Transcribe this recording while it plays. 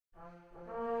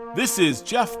This is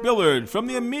Jeff Billard from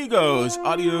the Amigos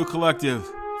Audio Collective,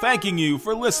 thanking you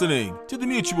for listening to the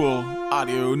Mutual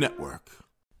Audio Network.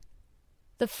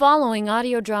 The following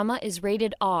audio drama is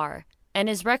rated R and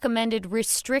is recommended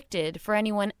restricted for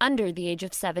anyone under the age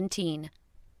of 17.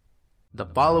 The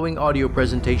following audio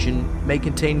presentation may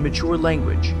contain mature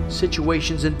language,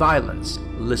 situations, and violence.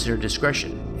 Listener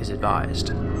discretion is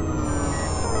advised.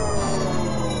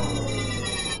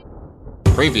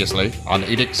 Previously on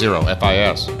Edict 0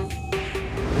 FIS.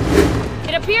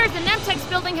 It appears the Nemtex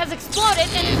building has exploded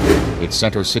and It's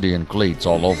Center City and Gleeds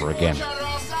all over again.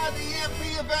 Outside the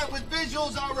EMP event with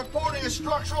visuals are reporting a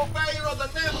structural failure of the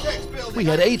Nemtex building. We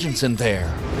had agents in there.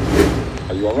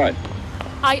 Are you alright?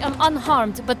 I am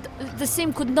unharmed, but the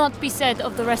same could not be said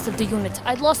of the rest of the unit.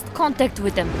 I lost contact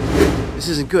with them. This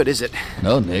isn't good, is it?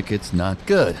 No, Nick, it's not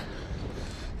good.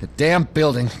 The damn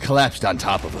building collapsed on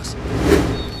top of us.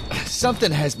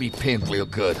 Something has me pinned real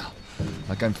good.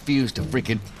 Like I'm fused to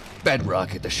freaking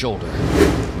bedrock at the shoulder.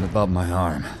 What about my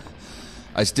arm?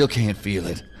 I still can't feel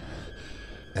it.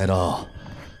 At all.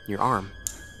 Your arm.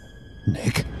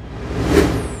 Nick?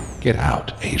 Get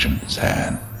out, Agent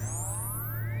Zan.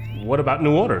 What about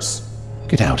new orders?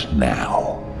 Get out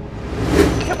now.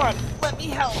 Come on, let me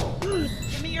help.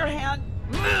 Give me your hand.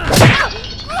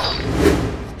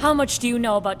 How much do you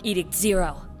know about Edict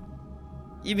 0?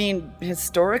 You mean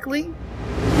historically?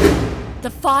 The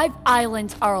 5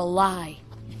 islands are a lie,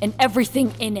 and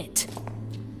everything in it.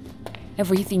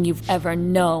 Everything you've ever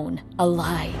known, a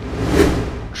lie.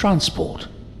 Transport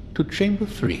to Chamber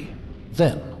 3.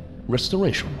 Then,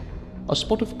 restoration. A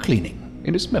spot of cleaning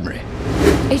in his memory.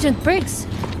 Agent Briggs,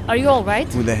 are you alright?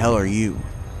 Who the hell are you?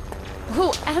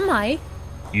 Who am I?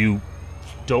 You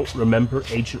don't remember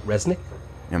Agent Resnick?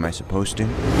 Am I supposed to?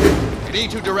 An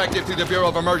E2 directive through the Bureau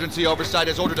of Emergency Oversight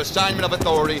has ordered assignment of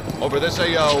authority over this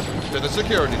AO to the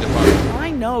Security Department.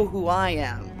 I know who I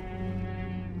am.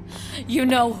 You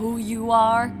know who you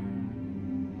are?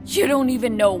 You don't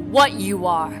even know what you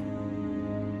are.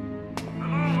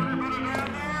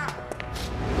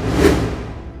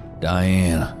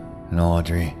 Diane and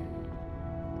Audrey.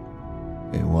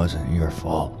 It wasn't your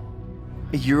fault.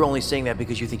 You're only saying that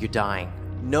because you think you're dying.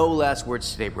 No last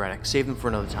words today, Braddock. Save them for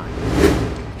another time.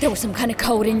 There was some kind of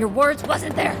code in your words,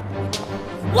 wasn't there?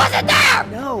 Wasn't there?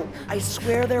 No, I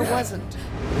swear there wasn't.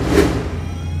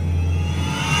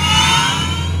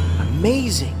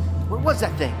 Amazing. What was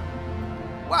that thing?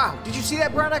 Wow, did you see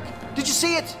that, Braddock? Did you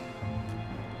see it?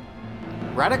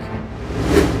 Braddock?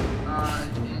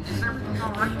 Is everything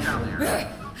all right down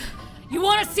there? You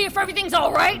want to see if everything's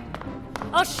all right?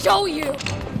 I'll show you.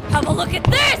 Have a look at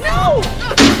this. No!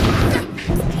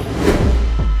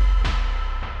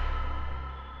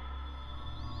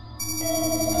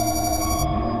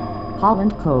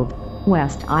 Holland Cove,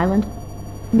 West Island.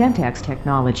 Nemtex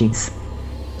Technologies.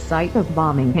 Site of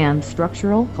bombing and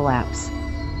structural collapse.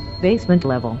 Basement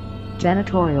level.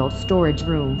 Janitorial storage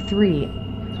room 3.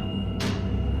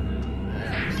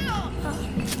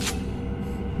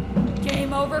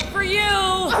 Game over for you.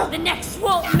 The next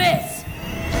won't miss.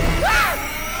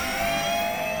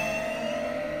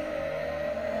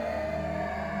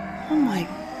 Oh my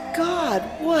god,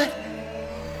 what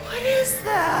is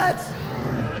that?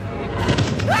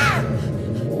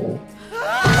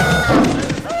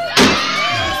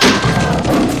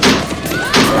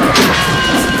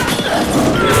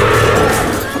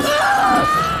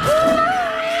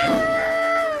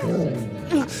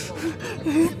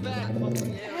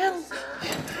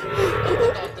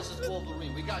 This is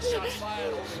Wolverine. We got shots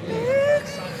fired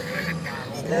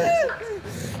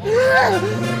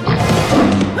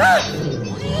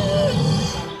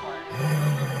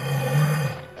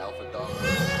Alpha Dog.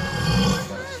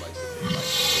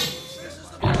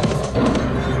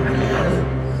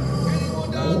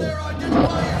 Anyone down there,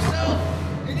 identify yourself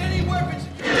in any weapons.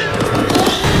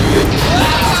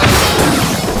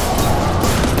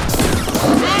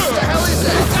 What the hell is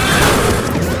that?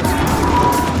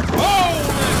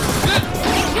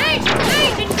 Engage!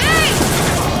 Engage!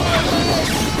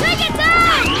 Take it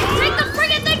down! Take the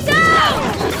friggin' thing down!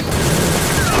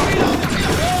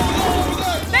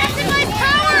 Maximize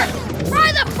power! Fry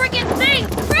the friggin' thing!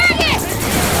 Bring it!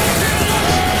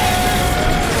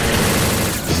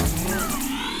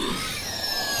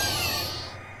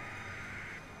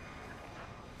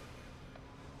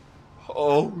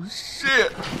 Oh,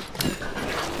 shit.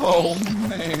 Oh,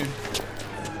 man.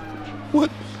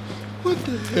 What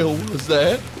the hell was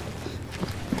that?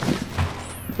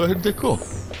 Where'd they go?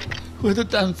 Where'd the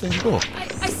damn thing go?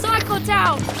 I saw it go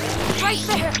down! Right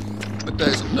there! But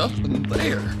there's nothing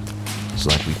there. It's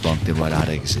like we bumped it right out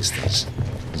of existence.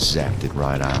 Zapped it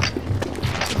right out.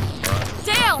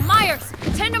 Dale,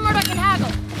 Pretend Murdoch can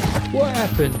haggle. What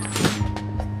happened?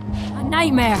 A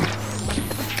nightmare.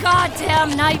 A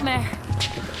goddamn nightmare.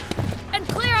 And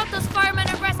clear out those firemen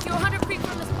and rescue 100 feet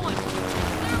from this point.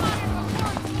 Clear them out into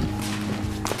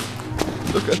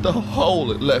a Look at the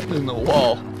hole it left in the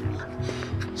wall.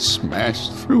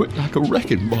 Smashed through it like a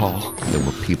wrecking ball. There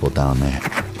were people down there.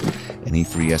 An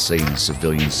E3SA and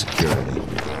civilian security.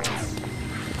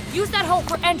 Use that hole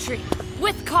for entry,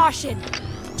 with caution.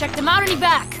 Check them out and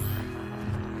back.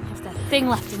 If that thing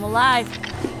left him alive.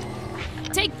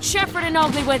 Take Shepard and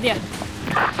Oakley with you.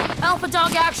 Alpha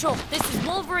Dog Actual, this is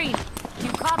Wolverine. You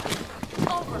copy?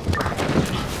 Over.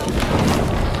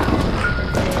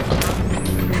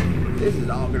 This is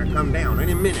all gonna come down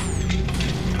any minute.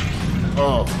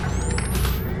 Oh.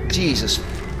 Jesus.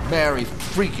 Mary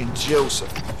freaking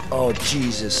Joseph. Oh,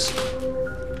 Jesus.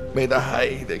 May the high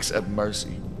edicts have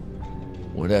mercy.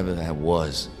 Whatever that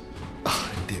was,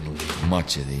 it didn't leave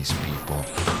much of these people.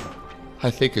 I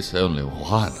think it's only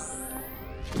one.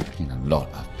 In a lot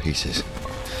of pieces.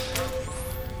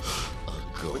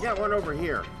 We got one over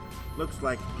here. Looks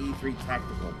like E3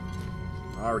 Tactical.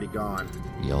 Already gone.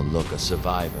 Yo, look, a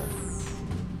survivor.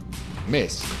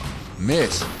 Miss.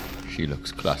 She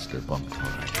looks cluster-bumped.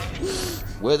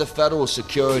 We're the Federal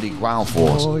Security Ground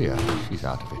Force. Oh, yeah, she's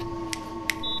out of it.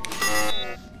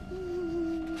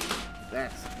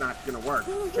 That's not gonna work.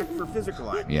 Check for physical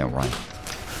ID. Yeah, right.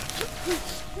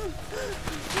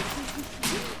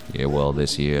 Yeah, well,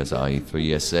 this here's our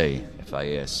E3SA,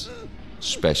 FIS.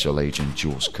 Special Agent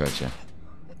Jules Kircher.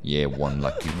 Yeah, one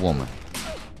lucky woman.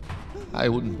 I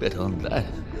wouldn't bet on that,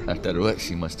 after what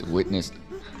she must have witnessed.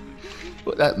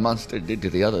 What that monster did to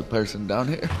the other person down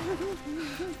here.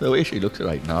 The way she looks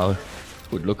right now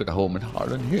would look at home in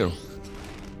Harlan Hill.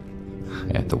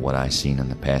 After what I've seen in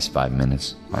the past 5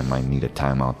 minutes, I might need a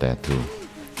timeout there too.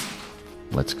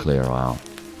 Let's clear her out.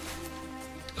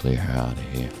 Clear her out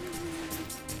of here.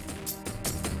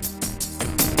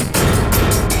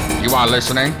 You are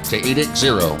listening to Edict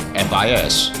 0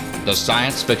 FIS, the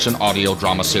science fiction audio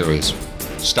drama series,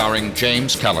 starring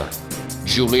James Keller,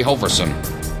 Julie Hoverson,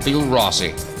 Phil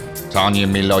Rossi, Tanya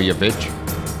Milojevic,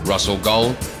 Russell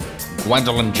Gold,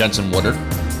 Gwendolyn Jensen-Woodard,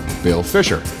 Bill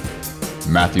Fisher,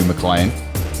 Matthew McLean,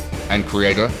 and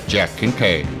creator Jack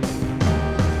Kincaid.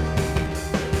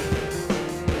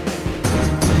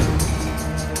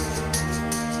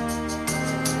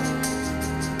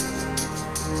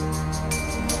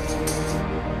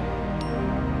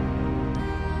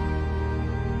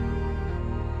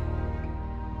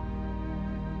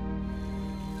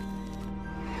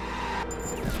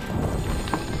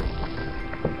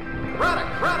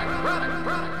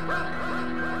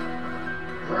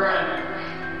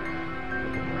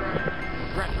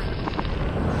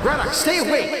 Braddock, stay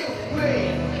away!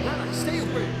 Braddock, stay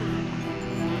away!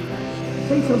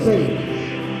 Say something!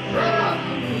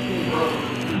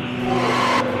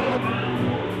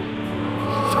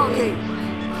 Talking!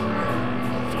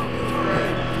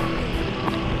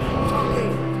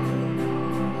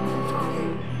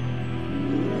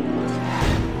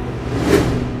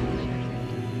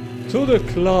 To the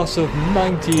class of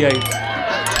 98.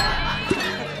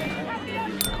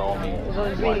 Call me. I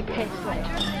was really pissed.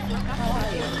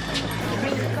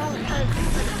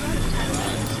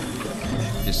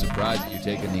 Just surprised that you're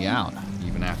taking me out,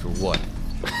 even after what?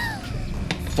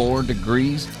 4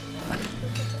 degrees?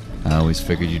 I always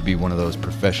figured you'd be one of those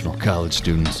professional college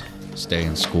students. Stay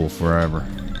in school forever.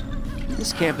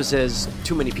 This campus has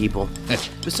too many people.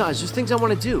 Besides, there's things I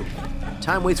want to do.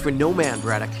 Time waits for no man,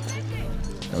 Braddock.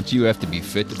 Don't you have to be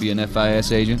fit to be an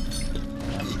FIS agent?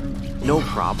 No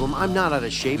problem. I'm not out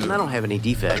of shape, and I don't have any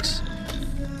defects.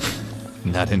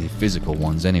 Not any physical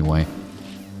ones, anyway.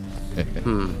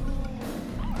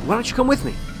 Why don't you come with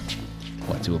me?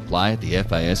 What, to apply at the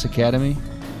FIS Academy?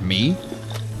 Me?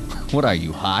 What are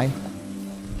you, high?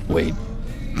 Wait,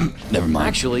 never mind.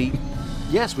 Actually,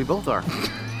 yes, we both are.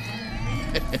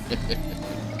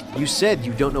 You said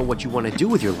you don't know what you want to do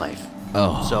with your life.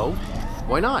 Oh. So,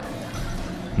 why not?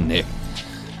 Nick,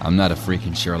 I'm not a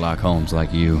freaking Sherlock Holmes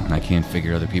like you, and I can't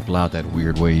figure other people out that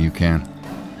weird way you can.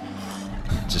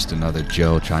 Just another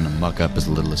Joe trying to muck up as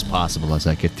little as possible as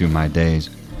I get through my days.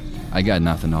 I got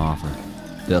nothing to offer.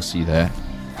 They'll see that.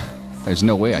 There's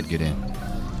no way I'd get in.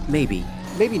 Maybe,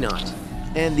 maybe not.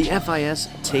 And the FIS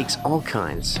takes all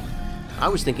kinds. I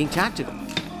was thinking tactical.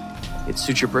 It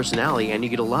suits your personality, and you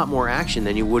get a lot more action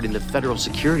than you would in the Federal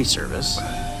Security Service.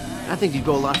 I think you'd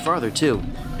go a lot farther, too.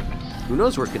 Who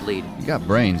knows where it could lead? You got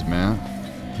brains, man.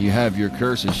 You have your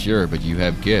curses, sure, but you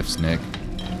have gifts, Nick.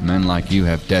 Men like you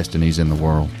have destinies in the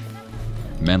world.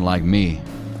 Men like me,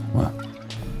 well,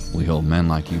 we hold men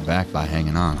like you back by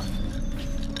hanging on.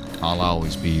 I'll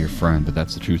always be your friend, but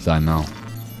that's the truth I know.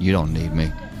 You don't need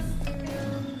me.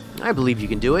 I believe you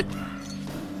can do it.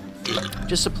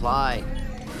 Just apply.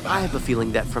 I have a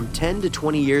feeling that from 10 to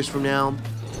 20 years from now,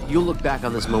 you'll look back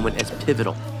on this moment as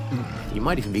pivotal. You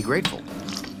might even be grateful.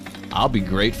 I'll be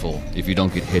grateful if you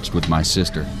don't get hitched with my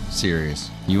sister. Serious.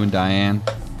 You and Diane,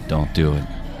 don't do it.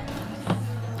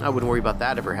 I wouldn't worry about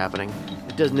that ever happening.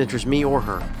 It doesn't interest me or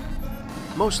her.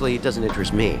 Mostly, it doesn't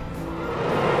interest me.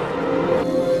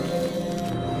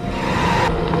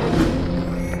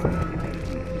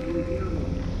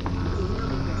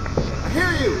 I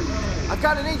hear you! I've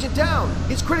got an agent down.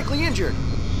 He's critically injured.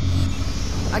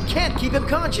 I can't keep him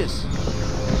conscious.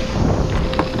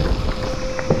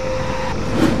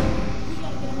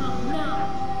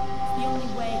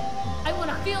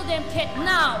 Field them kit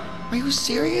now! Are you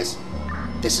serious?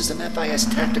 This is an FIS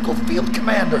tactical field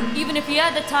commander. Even if he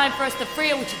had the time for us to free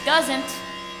it, which he doesn't,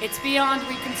 it's beyond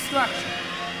reconstruction.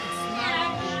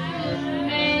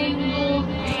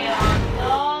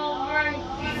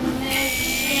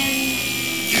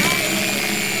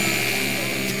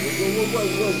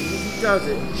 Whoa, he does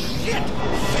it. Shit!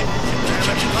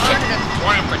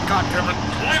 Clamp it, goddammit!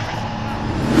 Clamp it!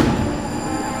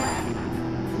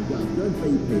 Good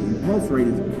BP. Pulse rate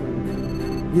is...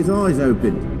 His eyes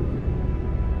opened.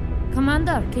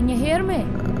 Commander, can you hear me?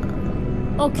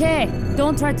 Okay,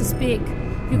 don't try to speak.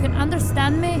 You can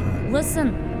understand me?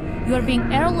 Listen. You are being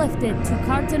airlifted to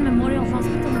Carlton Memorial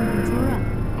Hospital in Ventura.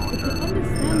 If you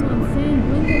understand what I'm saying,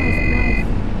 blink your eyes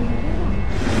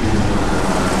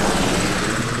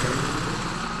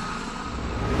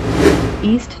twice.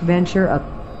 East Ventura,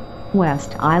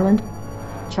 West Island,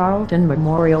 Charlton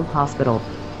Memorial Hospital.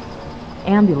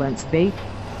 Ambulance bay,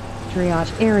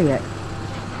 triage area.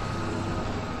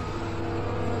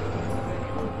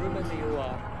 Remember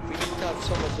we need to have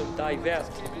some of them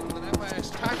divest. FIS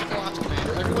tactical ops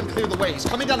commander, everyone clear the way. He's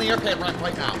coming down the airpad ramp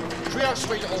right now. Triage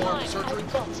straight to OR surgery.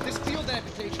 This field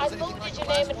amputation. I forwarded your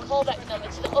name and callback number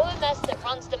to the OMS that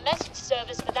runs the message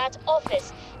service for that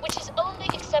office, which is only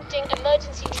accepting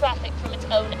emergency traffic from its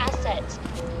own assets.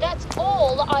 That's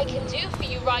all I can do for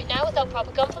you right now without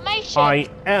proper confirmation. I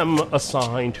am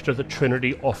assigned to the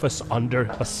Trinity office under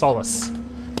Asalis.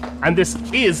 And this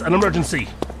is an emergency.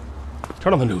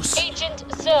 Turn on the news. Agent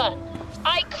Zern,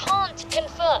 I can't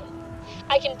confirm.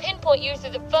 I can pinpoint you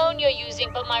through the phone you're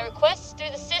using, but my requests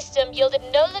through the system yielded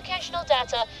no locational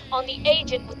data on the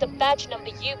agent with the badge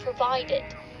number you provided.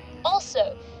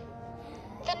 Also,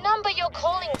 the number you're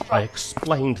calling from... I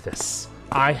explained this.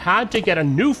 I had to get a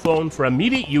new phone for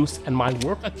immediate use, and my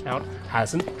work account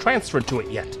hasn't transferred to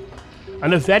it yet.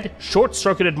 An event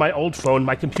short-circuited my old phone,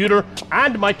 my computer,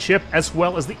 and my chip, as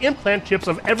well as the implant chips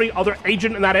of every other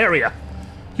agent in that area.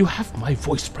 You have my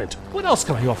voice print. What else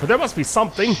can I offer? There must be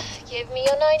something. Give me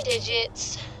your 9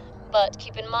 digits. But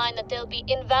keep in mind that they'll be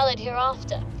invalid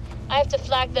hereafter. I have to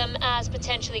flag them as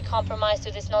potentially compromised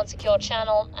through this non-secure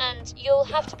channel, and you'll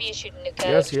have to be issued a new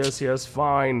code. Yes,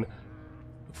 fine.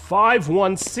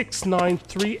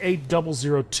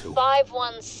 516-938-002.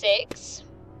 516...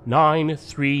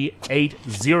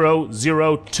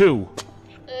 938-002.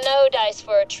 No dice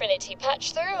for a Trinity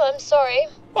patch through, I'm sorry.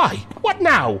 Why? What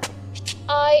now?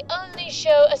 I only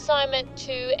show assignment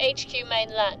to HQ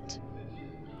mainland.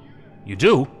 You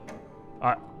do?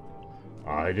 I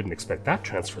didn't expect that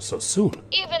transfer so soon.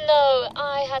 Even though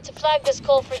I had to flag this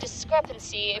call for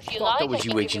discrepancy, if you like. That was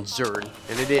you, Agent Zern,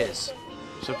 and it is.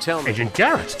 So tell me. Agent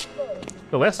Garrett!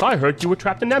 The last I heard, you were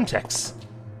trapped in Nemtex.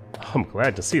 I'm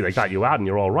glad to see they got you out and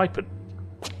you're all right, but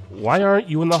why aren't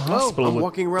you in the hospital? I'm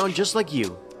walking around just like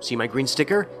you. See my green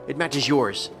sticker? It matches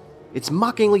yours. It's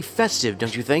mockingly festive,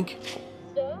 don't you think?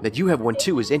 That you have one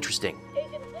too is interesting.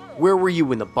 Where were you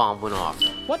when the bomb went off?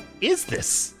 What is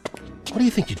this? What do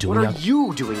you think you're doing out? What are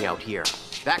you doing out here?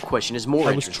 That question is more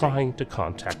interesting. I was trying to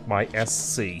contact my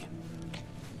SC.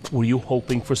 Were you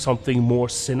hoping for something more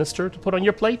sinister to put on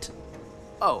your plate?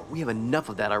 Oh, we have enough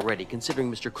of that already,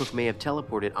 considering Mr. Cook may have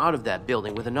teleported out of that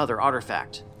building with another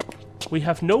artifact. We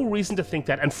have no reason to think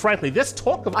that, and frankly, this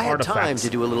talk of artifacts... I had time to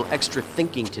do a little extra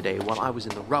thinking today while I was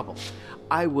in the rubble.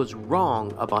 I was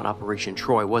wrong about Operation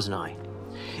Troy, wasn't I?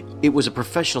 It was a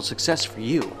professional success for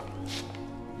you.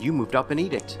 You moved up an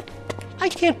edict. I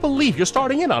can't believe you're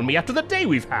starting in on me after the day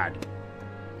we've had.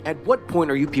 At what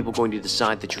point are you people going to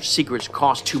decide that your secrets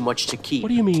cost too much to keep? What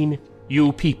do you mean,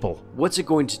 you people? What's it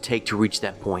going to take to reach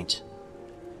that point?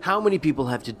 How many people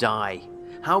have to die?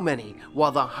 How many,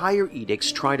 while the higher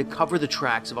edicts try to cover the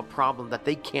tracks of a problem that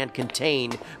they can't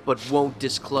contain but won't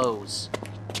disclose?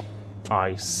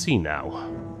 I see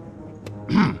now.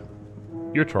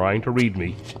 You're trying to read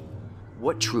me.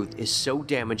 What truth is so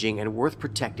damaging and worth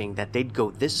protecting that they'd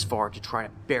go this far to try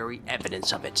to bury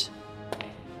evidence of it?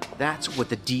 That's what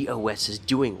the DOS is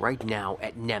doing right now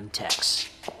at Nemtex.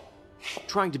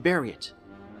 Trying to bury it.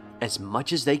 As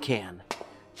much as they can.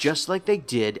 Just like they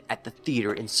did at the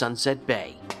theater in Sunset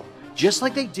Bay. Just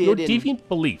like they did Your deviant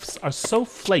beliefs are so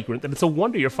flagrant that it's a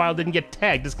wonder your file didn't get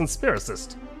tagged as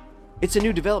conspiracist. It's a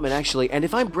new development, actually, and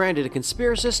if I'm branded a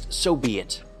conspiracist, so be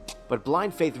it. But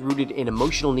blind faith rooted in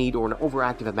emotional need or an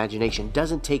overactive imagination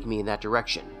doesn't take me in that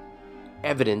direction.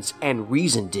 Evidence and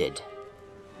reason did.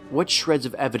 What shreds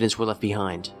of evidence were left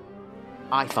behind?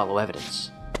 I follow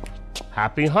evidence.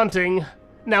 Happy hunting.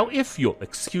 Now, if you'll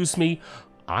excuse me,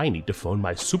 I need to phone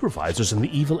my supervisors in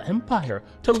the evil empire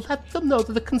to let them know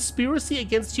that the conspiracy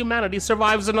against humanity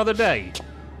survives another day.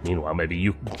 Meanwhile, maybe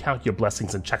you can count your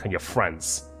blessings and check on your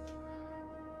friends.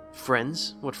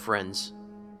 Friends? What friends?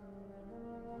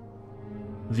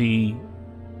 The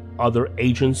other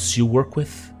agents you work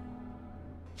with?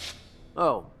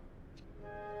 Oh.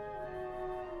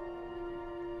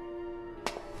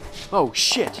 Oh,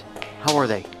 shit. How are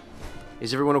they?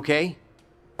 Is everyone okay?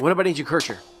 What about Agent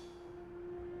Kircher?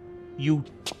 You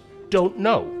don't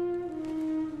know?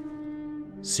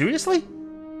 Seriously?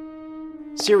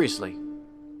 Seriously.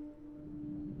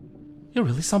 You're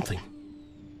really something.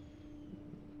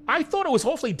 I thought it was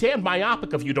awfully damn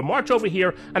myopic of you to march over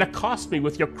here and accost me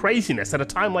with your craziness at a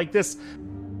time like this.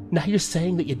 Now you're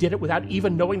saying that you did it without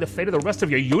even knowing the fate of the rest of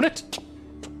your unit?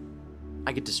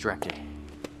 I get distracted.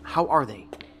 How are they?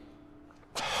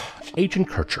 Agent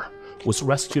Kircher was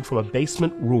rescued from a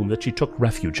basement room that she took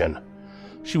refuge in.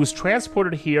 She was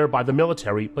transported here by the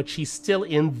military, but she's still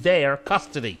in their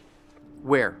custody.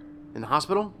 Where? In the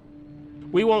hospital?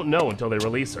 We won't know until they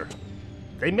release her.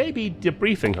 They may be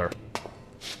debriefing her.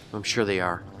 I'm sure they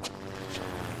are.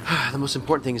 The most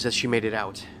important thing is that she made it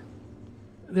out.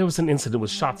 There was an incident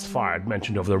with shots fired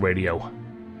mentioned over the radio.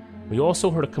 We also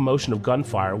heard a commotion of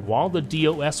gunfire while the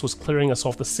DOS was clearing us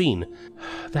off the scene.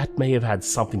 That may have had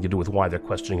something to do with why they're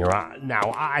questioning her.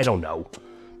 Now, I don't know.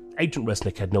 Agent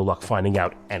Resnick had no luck finding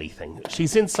out anything.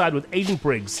 She's inside with Agent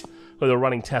Briggs, who they're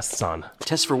running tests on.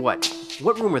 Tests for what?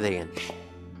 What room are they in?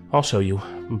 I'll show you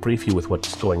and brief you with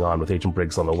what's going on with Agent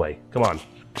Briggs on the way. Come on.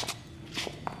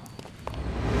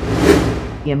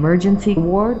 Emergency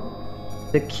Ward.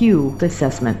 The Q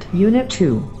Assessment. Unit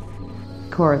 2.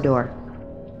 Corridor.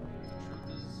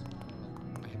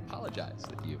 I apologize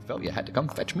that you felt you had to come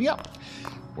fetch me up.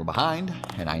 We're behind,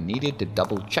 and I needed to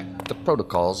double-check the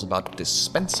protocols about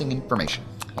dispensing information.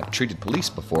 I've treated police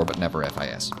before, but never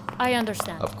FIS. I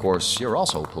understand. Of course, you're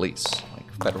also police,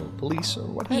 like federal police or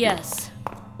what have you. Yes.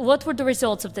 What were the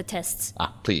results of the tests?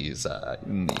 Please,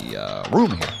 in the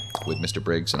room here with Mr.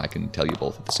 Briggs, and I can tell you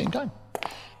both at the same time.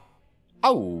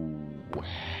 Oh,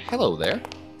 hello there.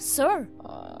 Sir.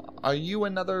 Are you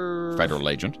another... Federal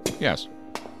agent? Yes.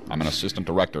 I'm an assistant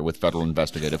director with Federal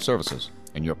Investigative Services,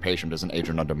 and your patient is an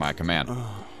agent under my command.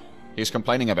 He's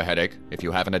complaining of a headache. If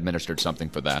you haven't administered something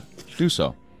for that, do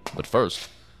so. But first,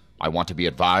 I want to be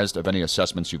advised of any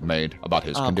assessments you've made about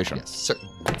his condition. Yes,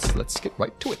 certainly. Let's get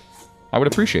right to it. I would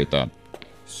appreciate that.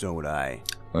 So would I.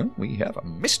 Well, we have a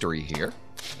mystery here.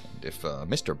 And if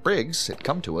Mr. Briggs had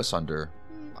come to us under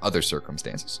other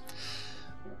circumstances,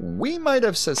 we might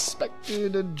have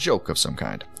suspected a joke of some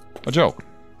kind. A joke?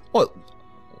 Well,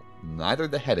 neither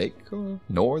the headache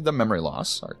nor the memory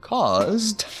loss are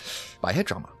caused by head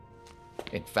trauma.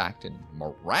 In fact, in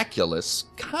miraculous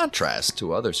contrast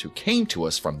to others who came to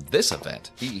us from this event,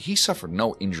 he suffered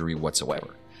no injury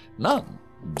whatsoever. None.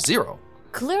 Zero.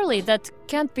 Clearly, that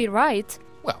can't be right.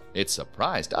 Well, it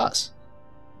surprised us.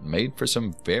 Made for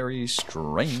some very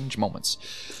strange moments.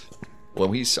 When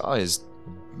we saw his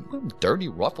dirty,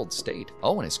 ruffled state,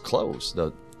 and his clothes,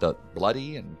 the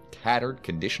bloody and tattered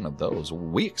condition of those,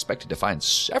 we expected to find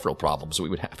several problems we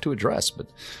would have to address,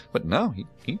 but no,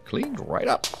 he cleaned right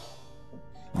up.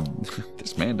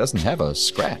 This man doesn't have a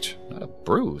scratch, not a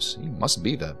bruise. He must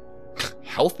be the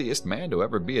healthiest man to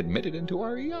ever be admitted into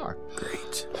our ER.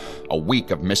 Great. A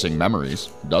week of missing memories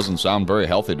doesn't sound very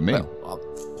healthy to me. Well,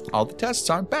 all the tests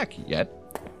aren't back yet,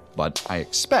 but I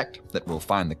expect that we'll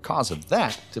find the cause of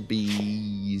that to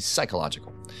be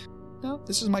psychological. Now,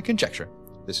 this is my conjecture.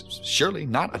 This is surely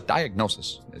not a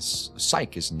diagnosis, as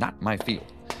psych is not my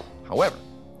field. However,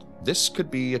 this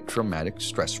could be a traumatic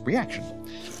stress reaction.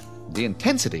 The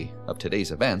intensity of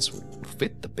today's events would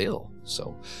fit the bill,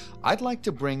 so I'd like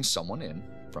to bring someone in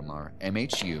from our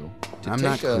MHU to I'm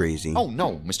not crazy. Oh,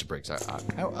 no, Mr. Briggs,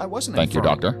 I wasn't Thank you,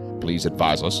 infirm. Doctor. Please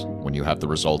advise us when you have the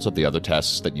results of the other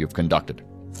tests that you've conducted.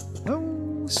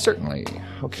 Oh, certainly.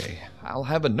 Okay, I'll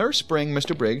have a nurse bring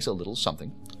Mr. Briggs a little something,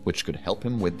 which could help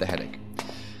him with the headache.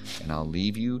 and I'll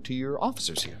leave you to your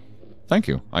officers here. Thank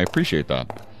you. I appreciate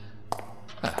that.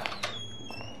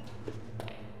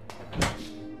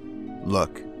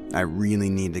 Look, I really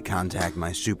need to contact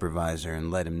my supervisor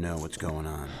and let him know what's going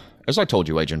on. As I told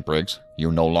you, Agent Briggs,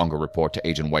 you no longer report to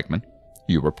Agent Wakeman.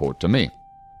 You report to me.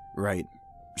 Right,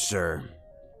 sir.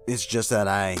 It's just that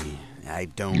I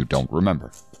don't... You don't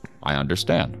remember. I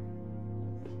understand.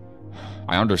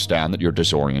 I understand that you're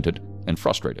disoriented and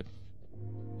frustrated.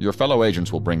 Your fellow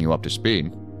agents will bring you up to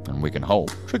speed, and we can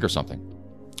hope trigger something.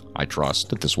 I trust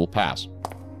that this will pass.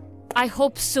 I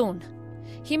hope soon.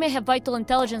 He may have vital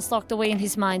intelligence locked away in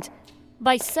his mind.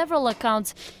 By several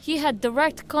accounts, he had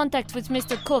direct contact with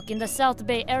Mr. Cook in the South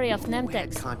Bay area of Nemtex. We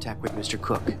had contact with Mr.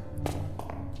 Cook.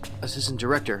 Assistant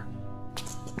Director.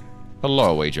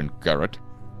 Hello, Agent Garrett.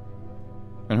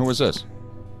 And who is this?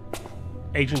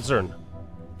 Agent Zern.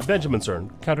 Benjamin Zern,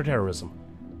 counterterrorism.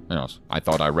 Yes, I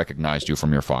thought I recognized you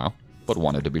from your file, but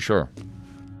wanted to be sure.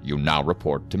 You now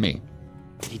report to me.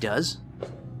 He does?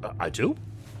 I do?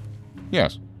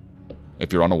 Yes.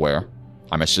 If you're unaware,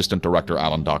 I'm Assistant Director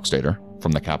Alan Dockstader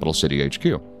from the Capital City HQ.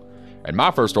 And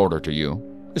my first order to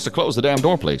you is to close the damn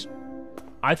door, please.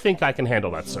 I think I can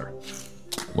handle that, sir.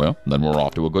 Well, then we're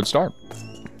off to a good start.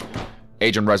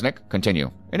 Agent Resnick,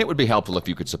 continue. And it would be helpful if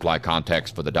you could supply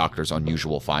context for the doctor's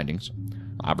unusual findings.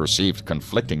 I've received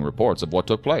conflicting reports of what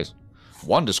took place.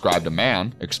 One described a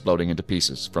man exploding into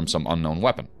pieces from some unknown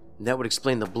weapon. That would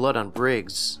explain the blood on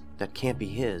Briggs. That can't be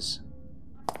his.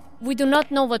 We do not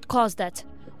know what caused that.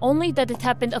 Only that it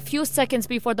happened a few seconds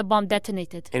before the bomb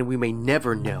detonated. And we may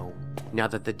never know, now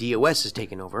that the DOS has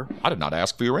taken over. I did not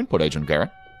ask for your input, Agent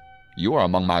Garrett. You are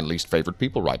among my least favorite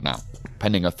people right now,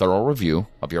 pending a thorough review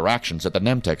of your actions at the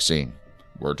Nemtex scene.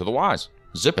 Word to the wise.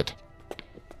 Zip it.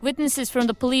 Witnesses from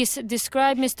the police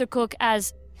describe Mr. Cook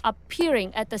as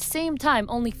appearing at the same time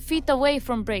only feet away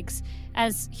from Briggs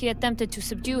as he attempted to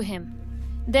subdue him.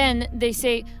 Then, they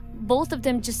say, both of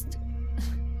them just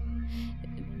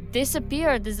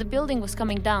disappeared as the building was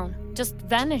coming down. Just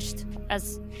vanished,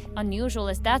 as unusual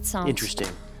as that sounds. Interesting.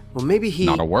 Well, maybe he...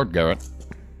 Not a word, Garrett.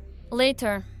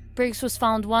 Later, Briggs was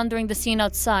found wandering the scene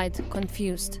outside,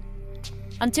 confused.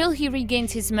 Until he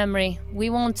regains his memory, we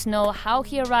won't know how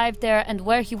he arrived there and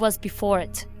where he was before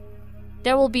it.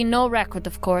 There will be no record,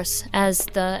 of course, as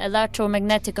the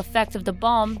electromagnetic effect of the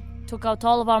bomb took out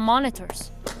all of our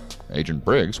monitors. Agent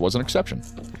Briggs was an exception,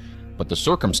 but the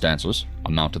circumstances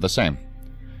amount to the same,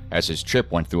 as his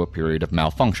chip went through a period of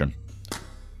malfunction.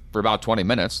 For about 20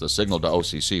 minutes, the signal to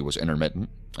OCC was intermittent,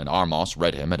 and Armos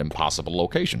read him at impossible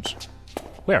locations.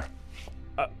 Where?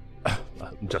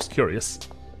 I'm just curious.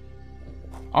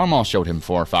 Armos showed him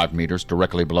 4 or 5 meters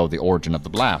directly below the origin of the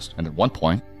blast, and at one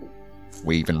point,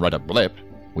 we even read a blip,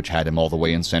 which had him all the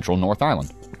way in central North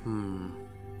Island.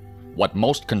 What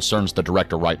most concerns the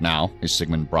director right now is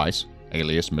Sigmund Bryce,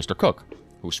 alias Mr. Cook,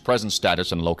 whose present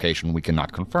status and location we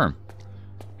cannot confirm.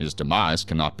 His demise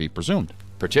cannot be presumed,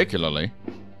 particularly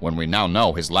when we now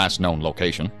know his last known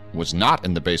location was not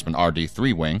in the basement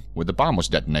RD3 wing where the bomb was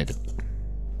detonated.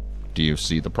 Do you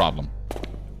see the problem?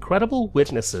 Credible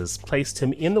witnesses placed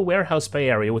him in the Warehouse Bay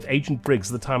area with Agent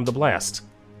Briggs at the time of the blast.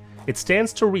 It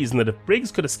stands to reason that if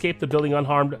Briggs could escape the building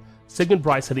unharmed, Sigmund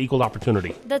Bryce had equal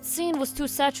opportunity. That scene was too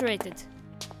saturated.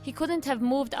 He couldn't have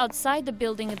moved outside the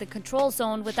building in the control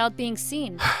zone without being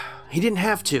seen. He didn't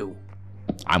have to.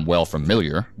 I'm well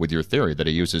familiar with your theory that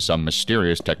he uses some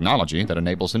mysterious technology that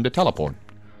enables him to teleport.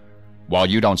 While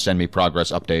you don't send me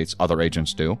progress updates other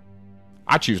agents do,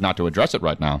 I choose not to address it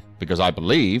right now because I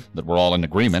believe that we're all in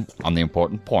agreement on the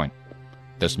important point.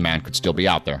 This man could still be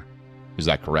out there. Is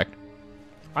that correct?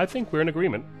 I think we're in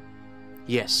agreement.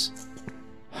 Yes.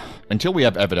 Until we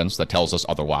have evidence that tells us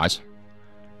otherwise,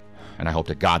 and I hope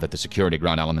to God that the security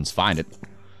ground elements find it,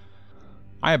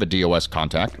 I have a DOS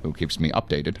contact who keeps me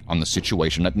updated on the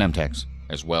situation at Nemtex,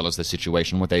 as well as the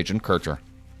situation with Agent Kircher.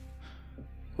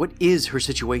 What is her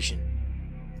situation?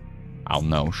 I'll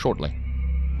know shortly.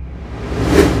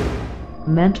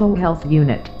 Mental Health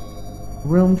Unit.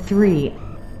 Room 3.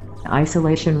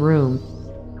 Isolation Room.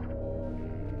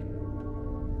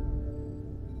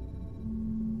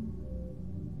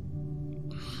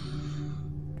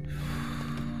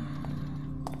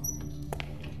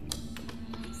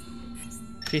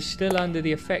 She's still under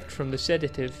the effect from the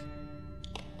sedative.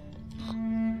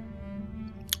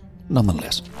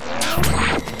 Nonetheless,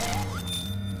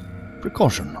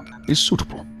 precaution is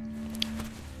suitable.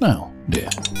 Now, dear,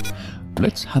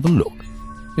 let's have a look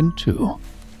into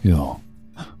your...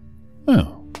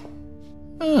 Oh,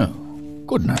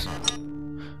 goodness.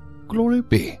 Glory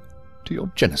be to your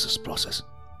Genesis process.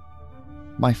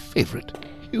 My favorite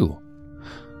hue.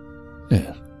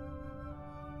 Yes.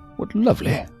 What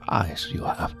lovely eyes you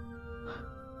have.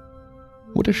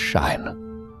 What a shine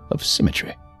of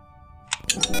symmetry.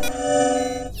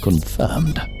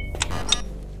 Confirmed.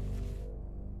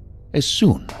 As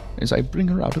soon as I bring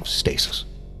her out of stasis,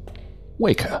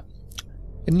 wake her,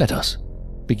 and let us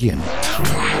begin.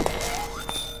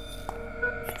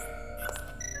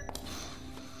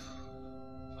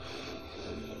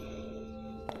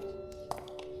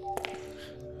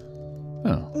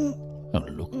 Oh,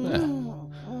 look there.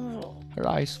 Her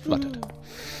eyes fluttered.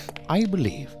 I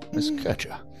believe Miss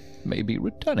Kircher may be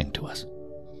returning to us.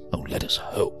 Oh, let us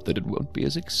hope that it won't be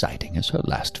as exciting as her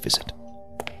last visit.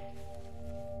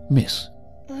 Miss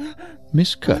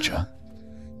Kircher,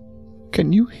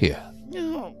 can you hear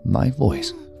my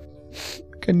voice?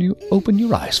 Can you open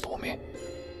your eyes for me?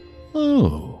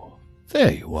 Oh,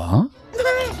 there you are.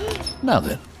 Now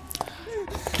then,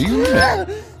 do you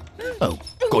remember? Oh,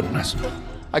 goodness.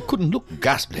 I couldn't look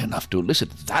ghastly enough to elicit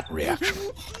that reaction.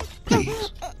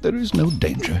 Please, there is no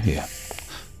danger here.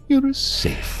 You're as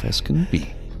safe as can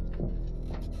be.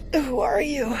 Who are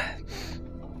you?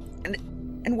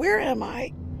 And where am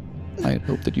I? I had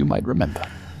hoped that you might remember.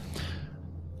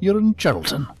 You're in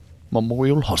Charlton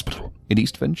Memorial Hospital in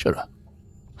East Ventura.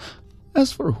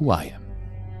 As for who I am,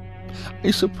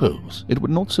 I suppose it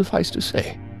would not suffice to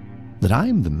say that I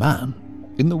am the man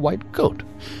in the white coat,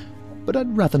 but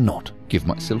I'd rather not give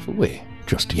myself away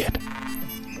just yet.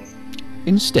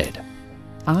 Instead,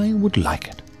 I would like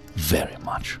it very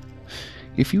much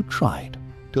if you tried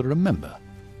to remember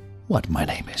what my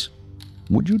name is.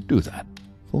 Would you do that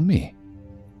for me?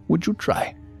 Would you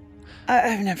try?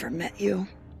 I've never met you.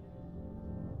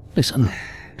 Listen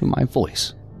to my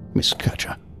voice, Miss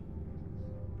Kircher.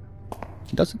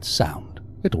 Does it sound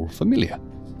at all familiar?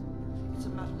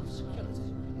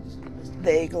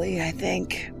 Vaguely, I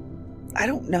think. I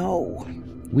don't know.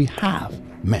 We have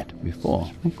met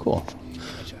before, of course.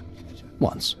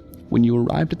 Once, when you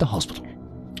arrived at the hospital,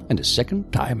 and a second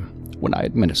time when I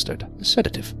administered a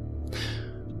sedative.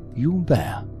 You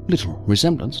bear little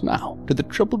resemblance now to the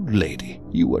troubled lady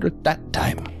you were at that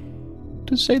time.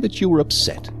 To say that you were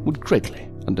upset would greatly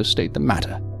understate the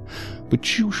matter,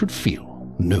 but you should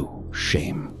feel no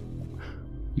shame.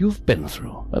 You've been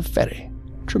through a very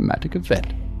traumatic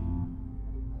event.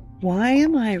 Why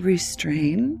am I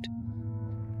restrained?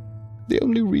 The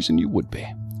only reason you would be,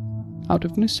 out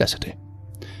of necessity.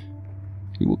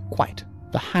 You were quite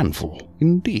the handful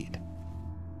indeed.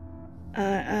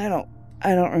 I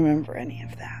don't remember any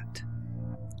of that.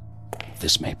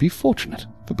 This may be fortunate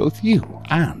for both you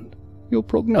and your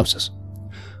prognosis.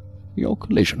 Your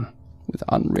collision with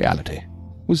unreality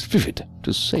was vivid,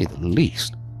 to say the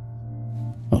least.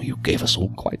 Oh, you gave us all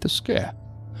quite the scare.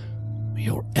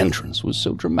 Your entrance was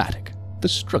so dramatic, the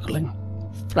struggling,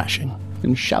 thrashing,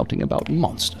 and shouting about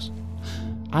monsters.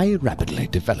 I rapidly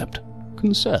developed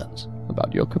concerns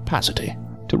about your capacity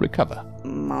to recover.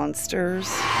 Monsters?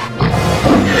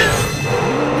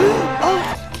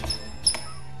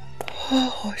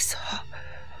 I saw.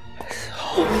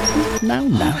 Now. Oh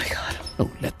my God.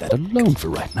 Oh, let that alone for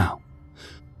right now.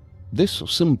 This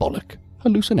symbolic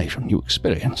hallucination you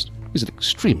experienced is an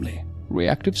extremely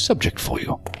reactive subject for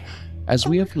you, as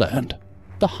we have learned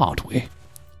the hard way.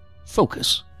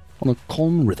 Focus on a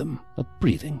calm rhythm of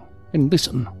breathing and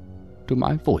listen to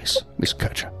my voice, Miss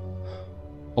Kircher.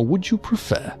 Or would you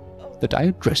prefer that I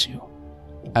address you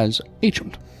as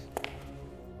Agent?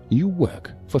 You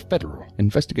work for Federal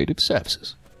Investigative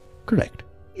Services, correct?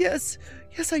 Yes,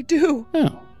 I do.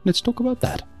 Now, let's talk about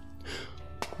that.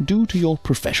 Due to your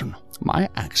profession, my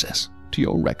access to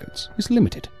your records is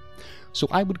limited, so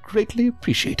I would greatly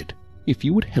appreciate it if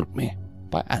you would help me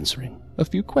by answering a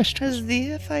few questions. Has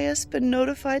the FIS been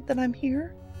notified that I'm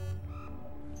here?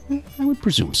 I would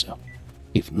presume so.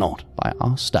 If not by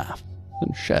our staff,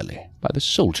 then surely by the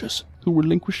soldiers who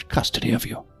relinquished custody of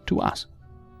you to us.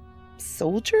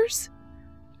 Soldiers?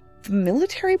 The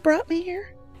military brought me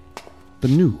here? The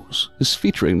news is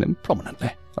featuring them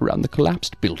prominently around the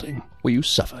collapsed building where you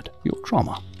suffered your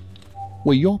trauma,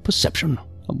 where your perception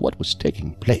of what was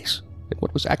taking place and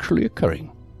what was actually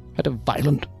occurring had a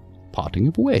violent parting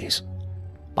of ways,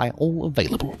 by all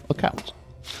available accounts.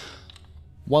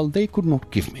 While they could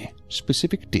not give me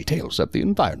specific details of the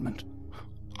environment,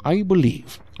 I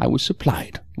believe I was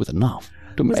supplied with enough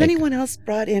to make... Was anyone else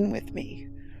brought in with me?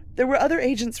 There were other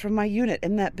agents from my unit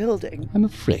in that building. I'm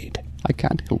afraid I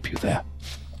can't help you there.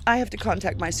 I have to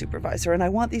contact my supervisor, and I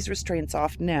want these restraints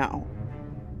off now.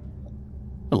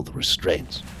 Oh, the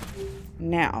restraints.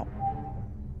 Now.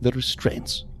 The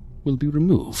restraints will be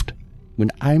removed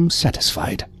when I'm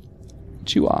satisfied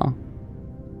that you are,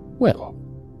 well,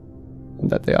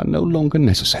 that they are no longer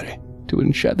necessary to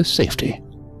ensure the safety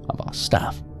of our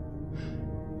staff.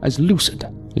 As lucid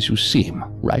as you seem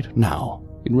right now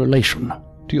in relation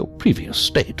to your previous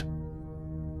state.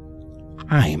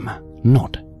 I'm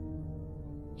not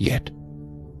yet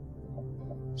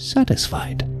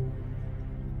satisfied.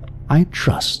 I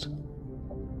trust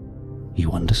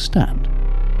you understand.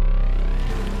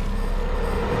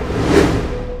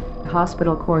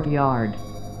 Hospital courtyard.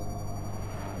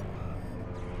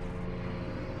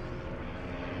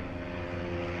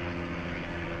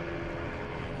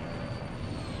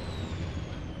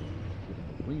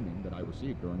 Cleaning that I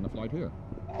received during the flight here.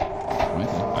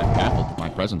 Frankly, I'm baffled that my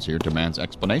presence here demands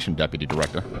explanation, Deputy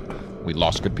Director. We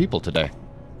lost good people today,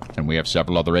 and we have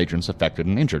several other agents affected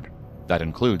and injured. That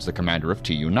includes the commander of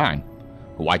TU-9,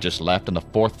 who I just left in the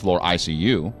 4th floor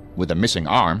ICU with a missing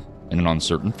arm in an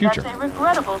uncertain future. That's a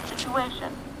regrettable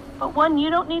situation, but one you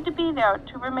don't need to be there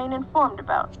to remain informed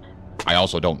about. I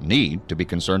also don't need to be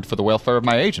concerned for the welfare of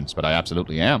my agents, but I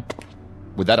absolutely am.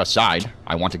 With that aside,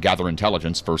 I want to gather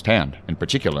intelligence firsthand. In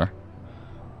particular,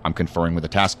 I'm conferring with the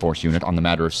task force unit on the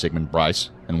matter of Sigmund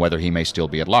Bryce and whether he may still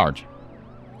be at large.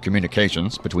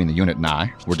 Communications between the unit and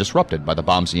I were disrupted by the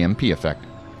bomb's EMP effect.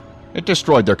 It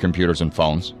destroyed their computers and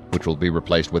phones, which will be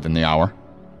replaced within the hour.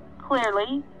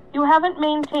 Clearly, you haven't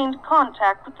maintained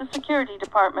contact with the security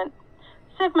department.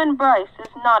 Sigmund Bryce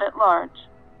is not at large.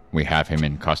 We have him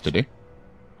in custody.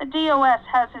 The DOS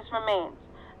has his remains.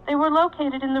 They were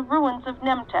located in the ruins of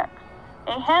Nemtex.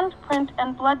 A handprint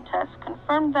and blood test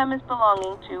confirmed them as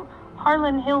belonging to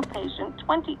Harlan Hill patient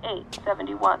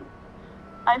 2871.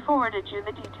 I forwarded you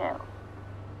the details.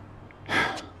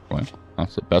 Well,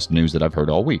 that's the best news that I've heard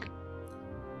all week.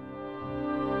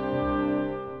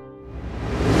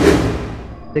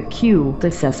 The Q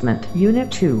Assessment,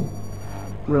 Unit 2,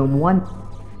 Room 1.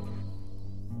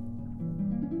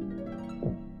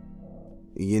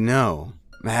 You know,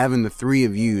 having the three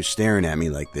of you staring at me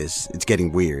like this, it's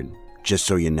getting weird. Just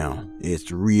so you know,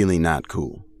 it's really not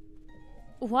cool.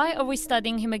 Why are we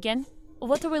studying him again?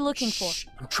 What are we looking for?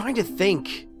 I'm trying to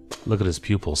think. Look at his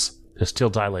pupils. They're still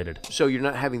dilated. So you're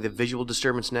not having the visual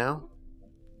disturbance now?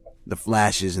 The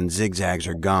flashes and zigzags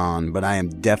are gone, but I am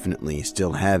definitely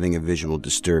still having a visual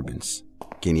disturbance.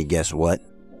 Can you guess what?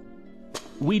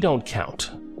 We don't count.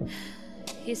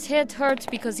 His head hurts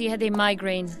because he had a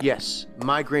migraine. Yes,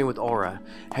 migraine with aura.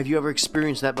 Have you ever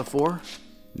experienced that before?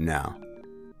 No.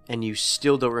 And you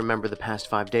still don't remember the past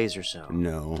 5 days or so?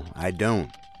 No, I don't.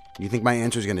 You think my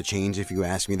answer's gonna change if you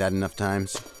ask me that enough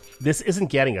times? This isn't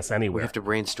getting us anywhere. We have to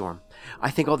brainstorm. I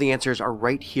think all the answers are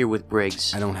right here with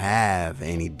Briggs. I don't have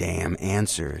any damn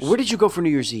answers. Where did you go for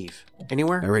New Year's Eve?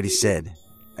 Anywhere? I already said.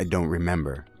 I don't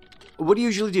remember. What do you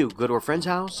usually do? Go to a friend's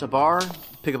house? A bar?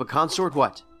 Pick up a consort?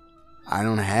 What? I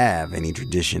don't have any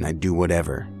tradition. I do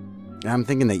whatever. I'm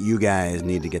thinking that you guys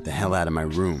need to get the hell out of my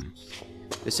room.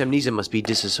 This amnesia must be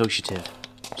disassociative.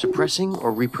 Suppressing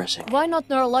or repressing? Why not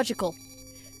neurological?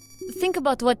 Think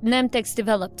about what Nemtex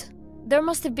developed. There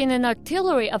must have been an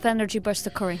artillery of energy bursts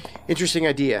occurring. Interesting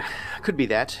idea. Could be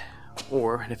that.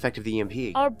 Or an effect of the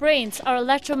EMP. Our brains are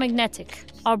electromagnetic.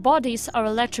 Our bodies are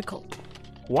electrical.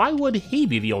 Why would he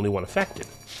be the only one affected?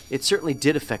 It certainly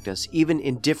did affect us, even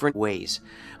in different ways.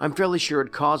 I'm fairly sure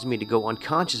it caused me to go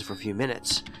unconscious for a few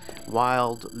minutes.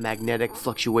 Wild magnetic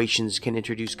fluctuations can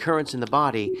introduce currents in the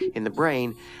body, in the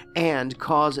brain, and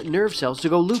cause nerve cells to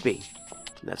go loopy.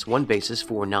 That's one basis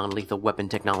for non-lethal weapon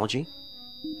technology.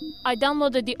 I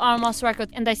downloaded the Armos record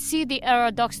and I see the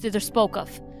error Doxter spoke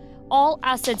of. All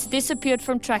assets disappeared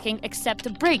from tracking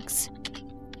except Briggs.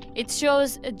 It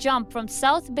shows a jump from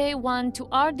South Bay 1 to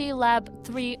RD Lab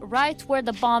 3 right where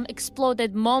the bomb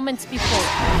exploded moments before.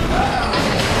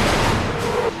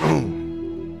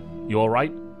 You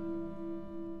alright?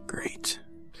 Great.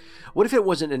 What if it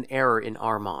wasn't an error in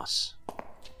Armos?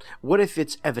 What if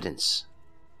it's evidence?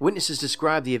 Witnesses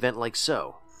describe the event like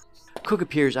so. Cook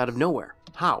appears out of nowhere.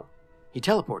 How? He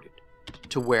teleported.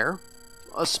 To where?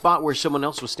 A spot where someone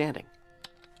else was standing.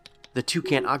 The two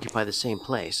can't occupy the same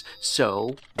place,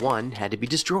 so one had to be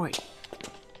destroyed.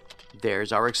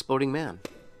 There's our exploding man.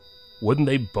 Wouldn't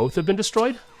they both have been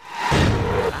destroyed?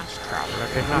 Last traveler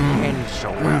did not end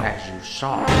so well as you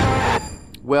saw.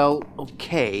 Well,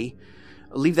 okay.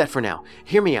 Leave that for now.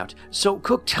 Hear me out. So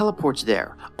Cook teleports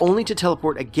there, only to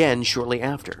teleport again shortly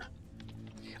after.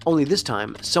 Only this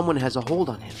time, someone has a hold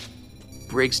on him.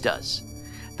 Briggs does.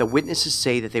 The witnesses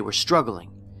say that they were struggling.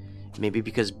 Maybe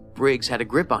because Briggs had a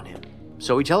grip on him.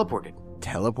 So he teleported.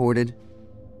 Teleported?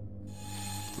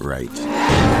 Right.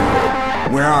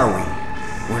 Where are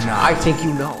we? We're not. I think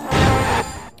you know.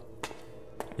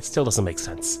 It still doesn't make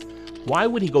sense. Why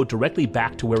would he go directly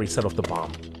back to where he set off the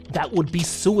bomb? That would be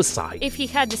suicide. If he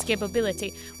had this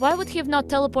capability, why would he have not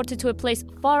teleported to a place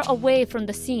far away from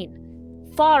the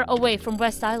scene? Far away from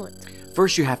West Island?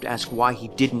 First, you have to ask why he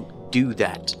didn't do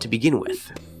that to begin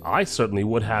with. I certainly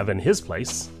would have in his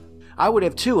place. I would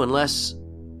have too, unless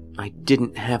I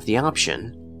didn't have the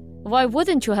option. Why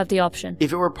wouldn't you have the option?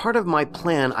 If it were part of my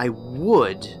plan, I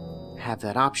would have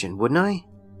that option, wouldn't I?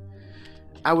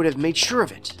 I would have made sure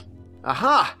of it.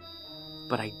 Aha!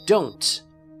 But I don't.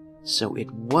 So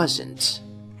it wasn't.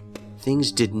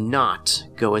 Things did not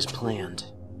go as planned.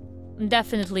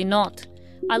 Definitely not.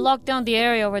 I locked down the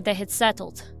area where they had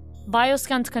settled.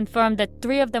 Bioscans confirmed that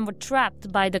 3 of them were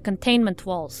trapped by the containment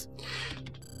walls.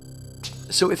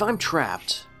 So if I'm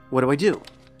trapped, what do?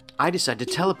 I decide to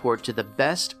teleport to the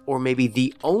best, or maybe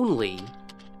the only,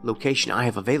 location I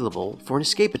have available for an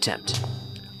escape attempt.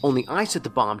 Only I set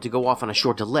the bomb to go off on a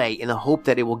short delay in the hope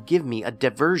that it will give me a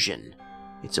diversion.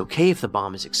 It's okay if the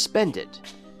bomb is expended,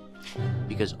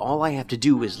 because all I have to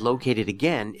do is locate it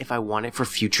again if I want it for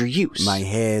future use. My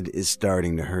head is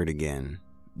starting to hurt again.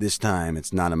 This time,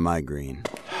 it's not a migraine.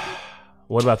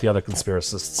 What about the other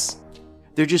conspiracists?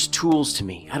 They're just tools to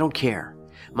me. I don't care.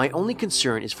 My only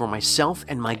concern is for myself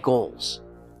and my goals.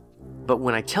 But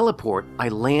when I teleport, I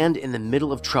land in the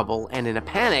middle of trouble, and in a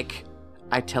panic,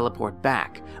 I teleport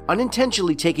back,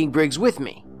 unintentionally taking Briggs with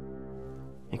me.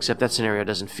 Except that scenario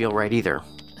doesn't feel right either.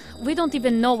 We don't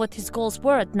even know what his goals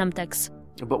were at Nemtex.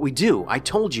 But we do. I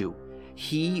told you.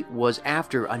 He was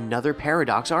after another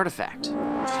Paradox artifact.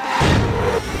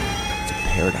 It's a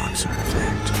Paradox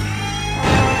artifact.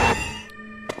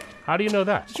 How do you know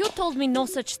that? You told me no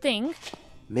such thing.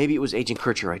 Maybe it was Agent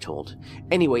Kircher I told.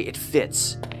 Anyway, it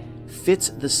fits. Fits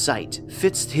the site.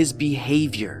 Fits his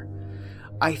behavior.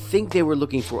 I think they were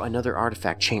looking for another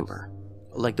artifact chamber,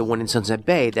 like the one in Sunset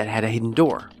Bay that had a hidden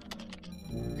door.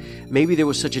 Maybe there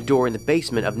was such a door in the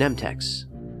basement of Nemtex.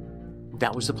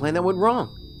 That was the plan that went wrong.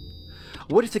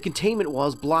 What if the containment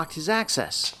walls blocked his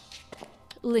access?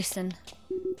 Listen,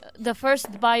 the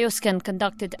first bioscan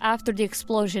conducted after the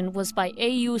explosion was by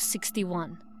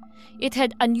AU-61. It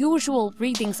had unusual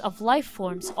readings of life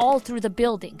forms all through the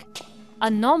building.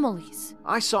 Anomalies.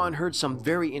 I saw and heard some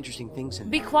very interesting things in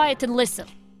there. Be quiet and listen.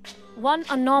 One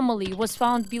anomaly was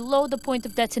found below the point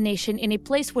of detonation in a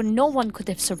place where no one could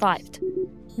have survived.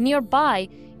 Nearby,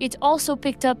 it also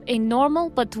picked up a normal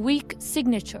but weak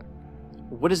signature.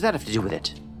 What does that have to do with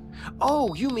it?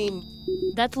 Oh, you mean...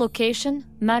 That location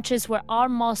matches where our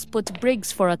Moss put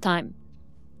Briggs for a time.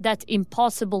 That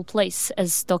impossible place,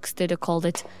 as Dockstader called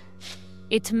it.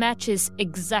 It matches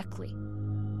exactly.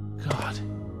 God,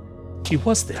 he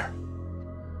was there.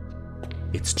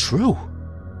 It's true.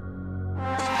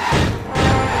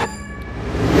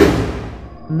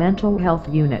 Mental Health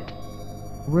Unit.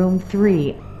 Room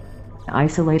 3.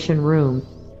 Isolation Room.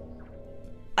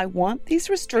 I want these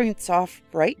restraints off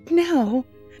right now,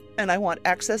 and I want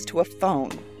access to a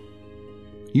phone.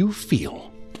 You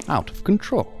feel out of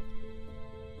control.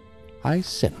 I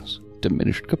sense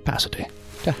diminished capacity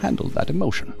to handle that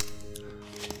emotion.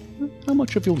 How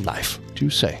much of your life, do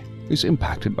you say, is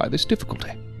impacted by this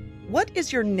difficulty? What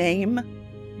is your name?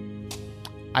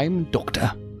 I'm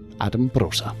Dr. Adam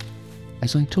Brosa,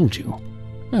 as I told you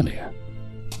earlier.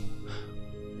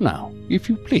 Now, if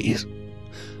you please,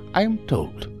 I am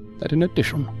told that in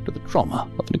addition to the trauma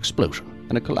of an explosion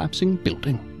and a collapsing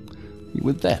building, you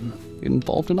were then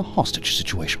involved in a hostage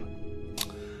situation.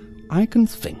 I can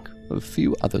think of a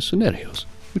few other scenarios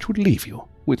which would leave you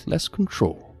with less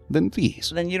control than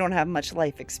these. Then you don't have much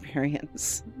life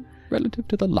experience. Relative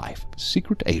to the life of a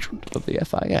secret agent of the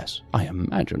FIS, I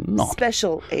imagine not.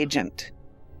 Special agent.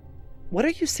 What are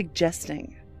you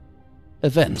suggesting?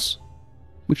 Events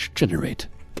which generate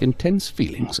intense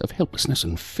feelings of helplessness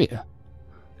and fear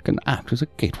can act as a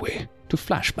gateway to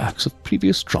flashbacks of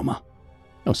previous trauma,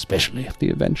 especially if the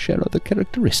events share other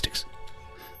characteristics.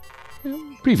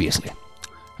 Previously,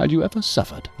 had you ever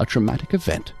suffered a traumatic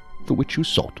event for which you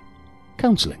sought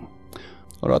counseling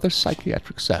or other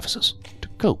psychiatric services to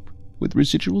cope with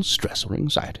residual stress or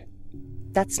anxiety?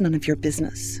 That's none of your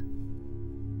business.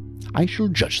 I shall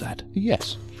judge that,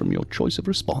 yes, from your choice of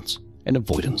response and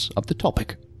avoidance of the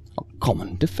topic, a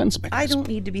common defense mechanism. I don't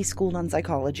need to be schooled on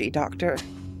psychology, Doctor.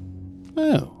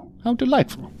 Oh, how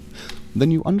delightful.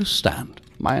 Then you understand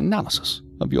my analysis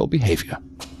of your behavior,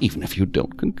 even if you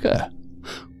don't concur.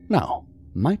 Now,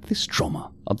 might this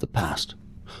trauma of the past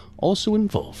also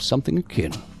involve something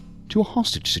akin to a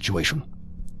hostage situation?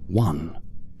 One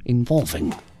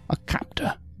involving a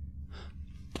captor.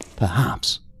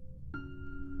 Perhaps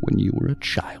when you were a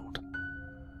child.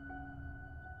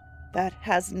 That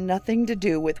has nothing to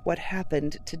do with what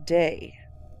happened today.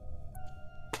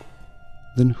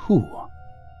 Then who,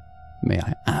 may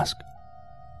I ask,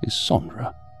 is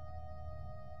Sondra?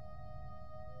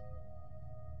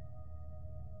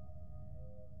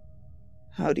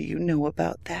 How do you know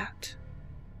about that?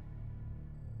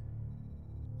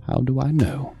 How do I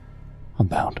know?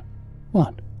 About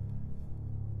what?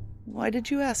 Why did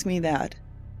you ask me that?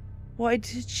 Why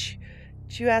did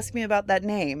you ask me about that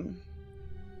name?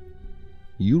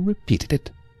 You repeated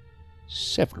it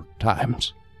several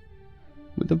times,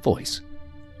 with a voice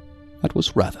that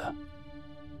was rather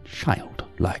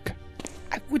childlike.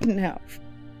 I wouldn't have.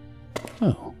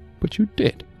 Oh, but you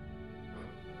did.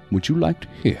 Would you like to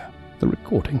hear the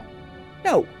recording?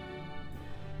 No.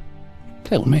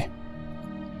 Tell me,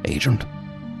 Agent,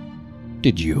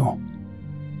 did you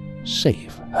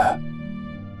save her?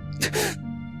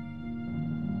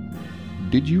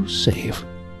 Did you save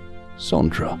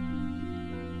Sondra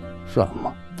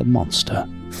from the monster?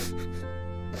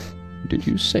 Did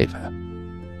you save her?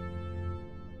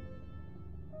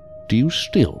 Do you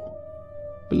still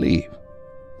believe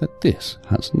that this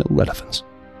has no relevance?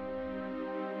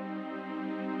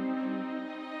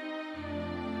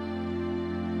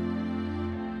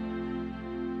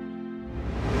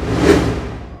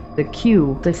 The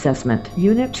Q Assessment,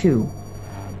 Unit 2,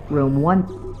 Room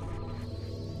 1.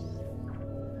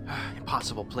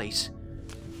 Impossible place.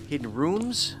 Hidden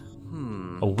rooms?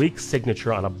 A weak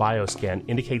signature on a bioscan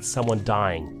indicates someone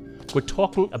dying. We're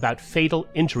talking about fatal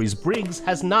injuries. Briggs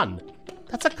has none.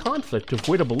 That's a conflict if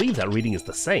we're to believe that reading is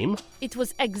the same. It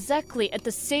was exactly at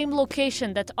the same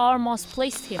location that Armos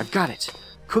placed him. I've got it.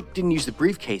 Cook didn't use the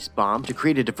briefcase bomb to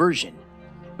create a diversion.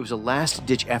 It was a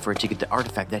last-ditch effort to get the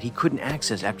artifact that he couldn't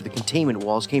access after the containment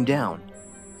walls came down.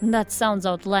 That sounds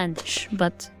outlandish,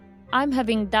 but I'm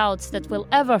having doubts that we'll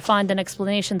ever find an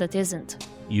explanation that isn't.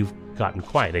 You've gotten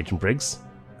quiet, Agent Briggs.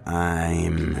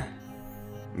 Can't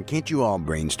you all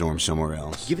brainstorm somewhere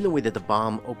else? Given the way that the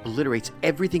bomb obliterates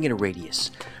everything in a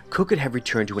radius, Cook could have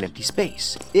returned to an empty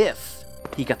space, if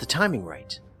he got the timing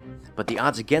right. But the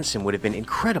odds against him would have been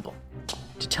incredible.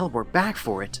 To teleport back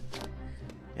for it,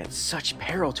 at such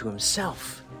peril to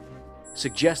himself,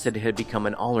 suggests that it had become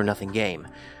an all-or-nothing game.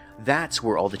 That's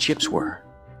where all the chips were.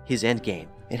 His endgame.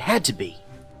 It had to be.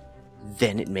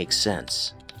 Then it makes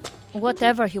sense.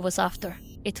 Whatever he was after,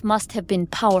 it must have been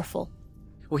powerful.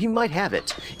 Well, he might have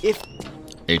it, if...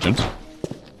 Agent?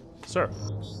 Sir?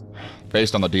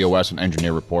 Based on the DOS and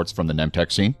engineer reports from the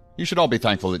Nemtech scene, you should all be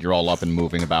thankful that you're all up and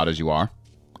moving about as you are.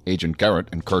 Agent Garrett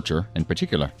and Kircher in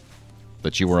particular.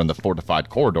 That you were in the fortified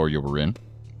corridor you were in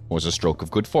was a stroke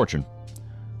of good fortune.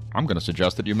 I'm going to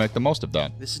suggest that you make the most of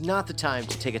that. This is not the time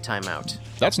to take a time out.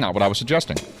 That's not what I was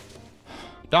suggesting.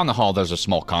 Down the hall there's a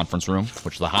small conference room,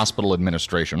 which the hospital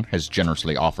administration has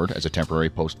generously offered as a temporary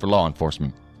post for law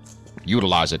enforcement.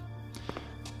 Utilize it.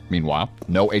 Meanwhile,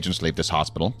 no agents leave this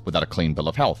hospital without a clean bill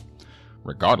of health.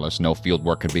 Regardless, no field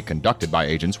work can be conducted by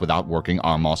agents without working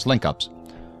Armos link-ups.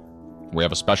 We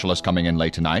have a specialist coming in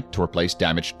late tonight to replace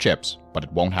damaged chips, but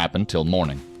it won't happen till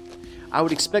morning. I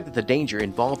would expect that the danger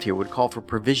involved here would call for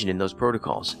provision in those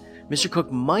protocols. Mr. Cook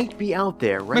might be out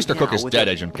there right now. Mr. Cook is dead,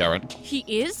 Agent Garrett. He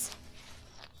is?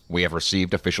 We have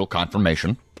received official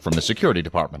confirmation from the security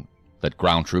department that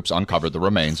ground troops uncovered the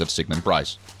remains of Sigmund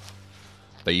Bryce.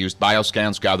 They used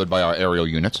bioscans gathered by our aerial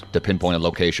units to pinpoint a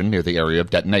location near the area of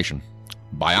detonation.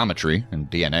 Biometry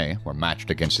and DNA were matched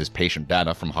against his patient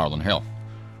data from Harlan Hill,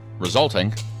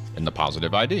 resulting in the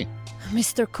positive ID.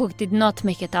 Mr. Cook did not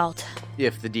make it out.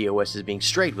 If the DOS is being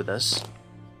straight with us.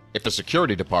 If the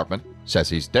security department says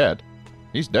he's dead,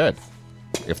 he's dead.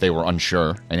 If they were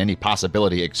unsure and any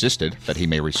possibility existed that he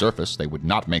may resurface, they would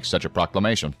not make such a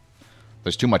proclamation.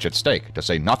 There's too much at stake, to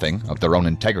say nothing of their own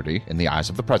integrity in the eyes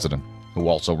of the President, who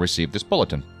also received this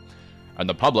bulletin, and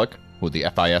the public, who the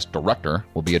FIS director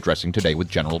will be addressing today with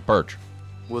General Birch.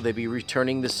 Will they be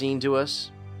returning the scene to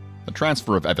us? The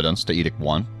transfer of evidence to Edict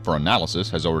 1 for analysis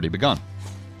has already begun.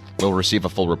 We'll receive a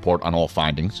full report on all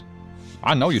findings.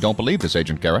 I know you don't believe this,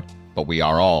 Agent Garrett, but we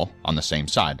are all on the same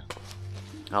side.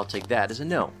 I'll take that as a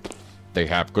no. They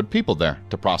have good people there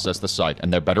to process the site,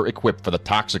 and they're better equipped for the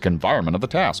toxic environment of the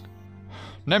task.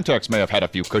 Nemtex may have had a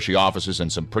few cushy offices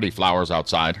and some pretty flowers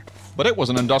outside, but it was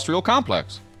an industrial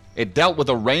complex. It dealt with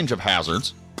a range of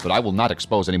hazards that I will not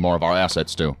expose any more of our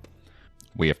assets to.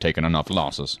 We have taken enough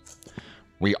losses.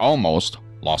 We almost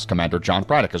lost Commander John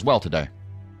Braddock as well today.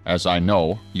 As I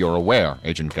know you're aware,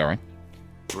 Agent Garrett.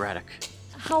 Braddock.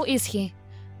 How is he?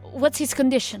 What's his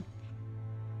condition?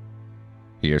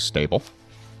 He is stable,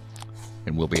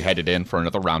 and will be headed in for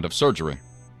another round of surgery.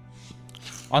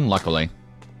 Unluckily,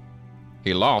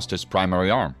 he lost his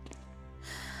primary arm.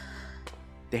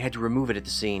 They had to remove it at the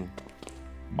scene.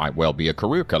 Might well be a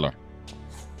career killer.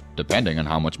 depending on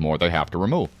how much more they have to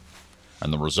remove,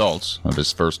 and the results of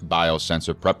his first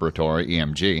biosensor preparatory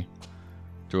EMG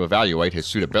to evaluate his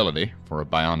suitability for a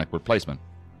bionic replacement.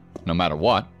 No matter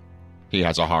what, he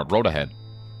has a hard road ahead.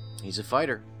 He's a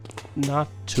fighter. Not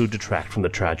to detract from the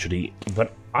tragedy,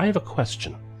 but I have a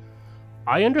question.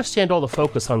 I understand all the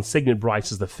focus on Signet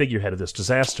Bryce as the figurehead of this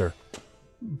disaster,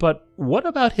 but what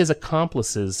about his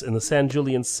accomplices in the San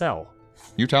Julian cell?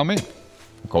 You tell me.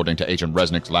 According to Agent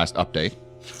Resnick's last update,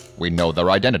 we know their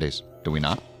identities, do we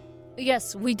not?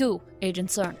 Yes, we do, Agent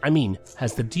CERN. I mean,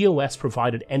 has the DOS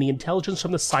provided any intelligence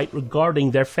from the site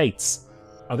regarding their fates?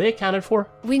 Are they accounted for?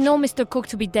 We know Mr. Cook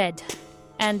to be dead,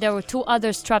 and there were 2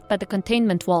 others trapped by the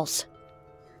containment walls.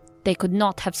 They could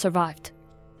not have survived.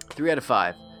 3 out of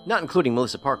 5, not including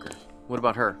Melissa Parker. What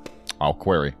about her? I'll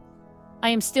query. I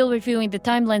am still reviewing the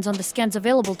timelines on the scans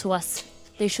available to us.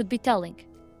 They should be telling.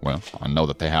 Well, I know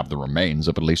that they have the remains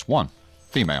of at least one.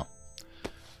 Female.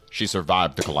 She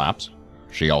survived the collapse.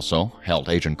 She also held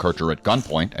Agent Kircher at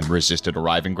gunpoint and resisted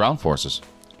arriving ground forces.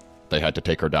 They had to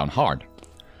take her down hard.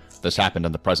 This happened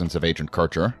in the presence of Agent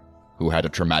Kircher, who had a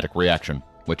traumatic reaction,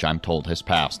 which I'm told has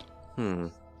passed.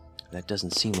 That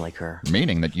doesn't seem like her.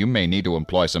 Meaning that you may need to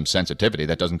employ some sensitivity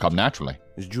that doesn't come naturally.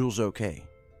 Is Jules okay?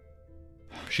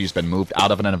 She's been moved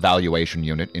out of an evaluation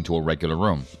unit into a regular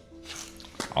room.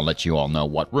 I'll let you all know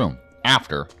what room,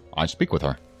 after I speak with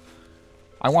her.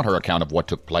 I want her account of what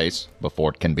took place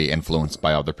before it can be influenced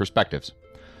by other perspectives.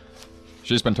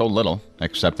 She's been told little,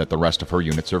 except that the rest of her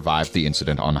unit survived the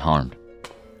incident unharmed.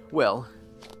 Well,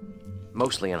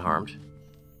 mostly unharmed.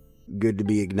 Good to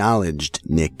be acknowledged,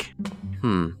 Nick.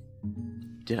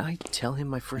 Did I tell him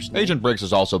my first name? Agent Briggs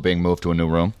is also being moved to a new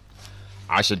room.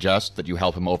 I suggest that you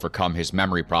help him overcome his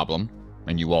memory problem,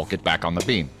 and you all get back on the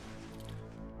beam.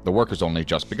 The work has only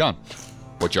just begun.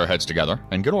 Put your heads together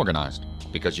and get organized,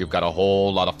 because you've got a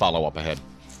whole lot of follow-up ahead.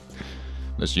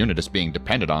 This unit is being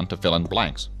depended on to fill in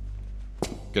blanks.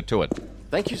 Get to it.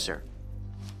 Thank you, sir.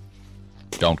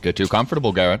 Don't get too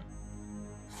comfortable, Garrett.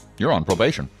 You're on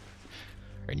probation.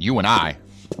 And you and I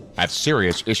have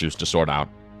serious issues to sort out.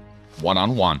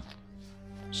 One-on-one.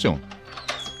 Soon.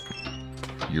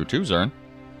 You too, Zern.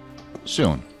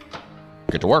 Soon.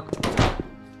 Get to work.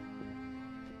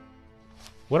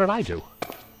 What did I do?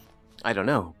 I don't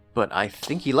know, but I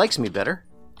think he likes me better.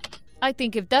 I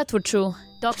think if that were true,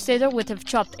 Doc Stater would have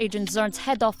chopped Agent Zern's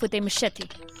head off with a machete.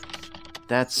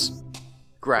 That's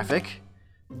graphic.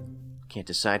 Can't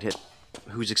decide at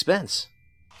whose expense.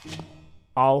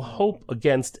 I'll hope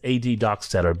against AD Doc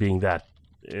Stater being that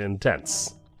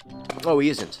intense. Oh, he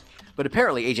isn't. But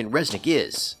apparently Agent Resnick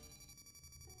is.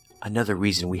 Another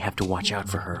reason we have to watch out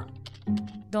for her.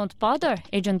 Don't bother,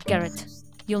 Agent Garrett.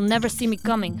 You'll never see me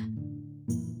coming.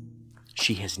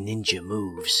 She has ninja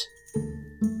moves.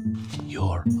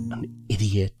 You're an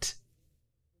idiot.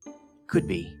 Could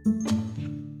be.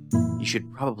 You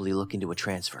should probably look into a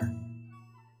transfer.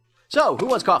 So, who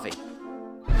wants coffee?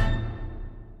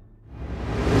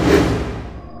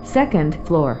 Second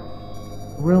floor.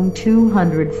 Room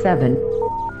 207.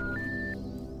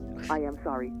 I am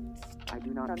sorry. I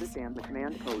do not understand the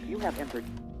command code you have entered.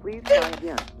 Please try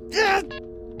again.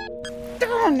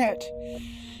 Darn it!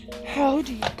 How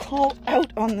do you call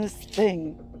out on this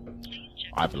thing?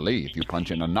 I believe you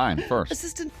punch in a 9 first.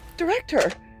 Assistant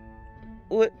Director!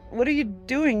 What are you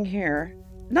doing here?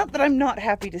 Not that I'm not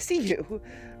happy to see you.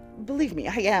 Believe me,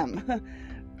 I am.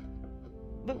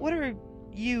 But what are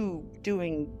you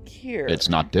doing here? It's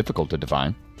not difficult to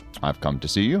define. I've come to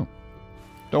see you.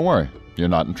 Don't worry, you're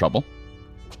not in trouble.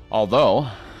 Although,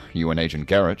 you and Agent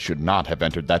Garrett should not have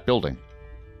entered that building.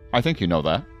 I think you know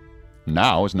that.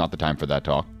 Now is not the time for that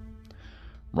talk.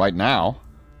 Right now,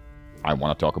 I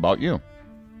want to talk about you.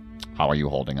 How are you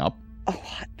holding up? A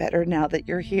lot better now that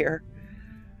you're here.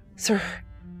 Sir,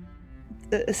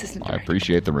 Assistant Director. I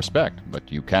appreciate the respect,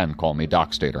 but you can call me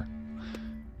Doc Stater.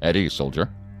 At ease, soldier.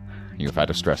 You've had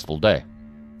a stressful day.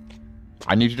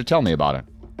 I need you to tell me about it.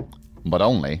 But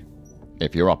only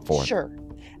if you're up for it. Sure.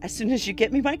 As soon as you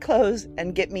get me my clothes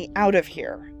and get me out of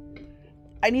here.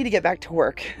 I need to get back to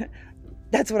work.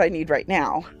 That's what I need right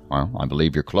now. Well, I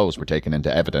believe your clothes were taken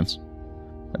into evidence.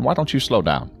 And why don't you slow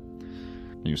down?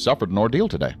 You suffered an ordeal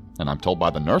today, and I'm told by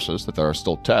the nurses that there are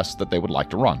still tests that they would like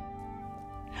to run.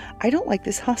 I don't like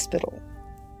this hospital.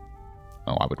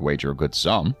 Oh, I would wager a good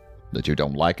sum that you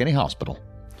don't like any hospital.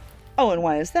 Oh, and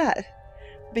why is that?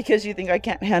 Because you think I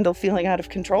can't handle feeling out of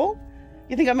control?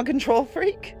 You think I'm a control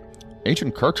freak?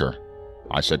 Agent Kircher,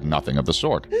 I said nothing of the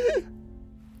sort.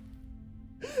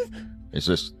 Is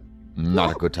this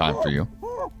not a good time for you?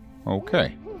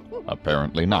 Okay.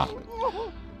 Apparently not.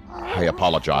 I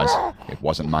apologize. It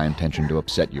wasn't my intention to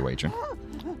upset you, Agent.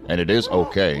 And it is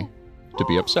okay to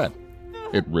be upset.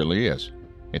 It really is.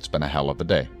 It's been a hell of a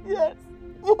day. Yes.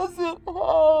 Yes, it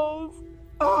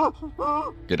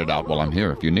has. Get it out while I'm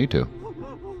here if you need to.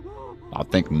 I'll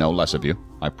think no less of you,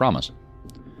 I promise.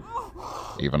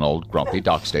 Even old grumpy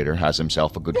Doc Stater has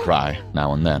himself a good cry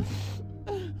now and then.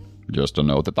 Just to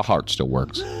know that the heart still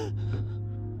works.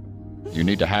 You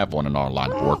need to have one in our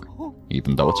line of work,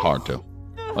 even though it's hard to.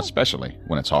 Especially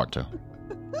when it's hard to.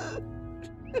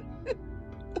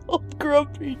 Old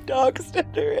grumpy Doc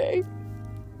Stater, eh?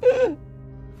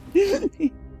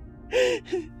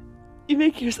 You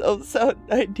make yourself sound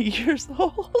 90 years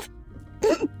old.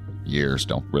 Years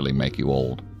don't really make you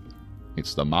old.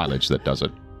 It's the mileage that does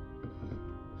it.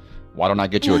 Why don't I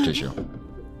get you a tissue?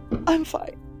 I'm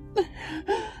fine.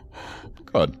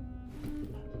 Good.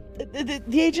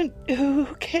 The agent who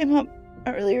came up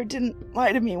earlier didn't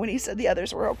lie to me when he said the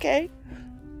others were okay.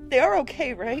 They are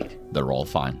okay, right? They're all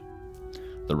fine.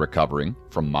 They're recovering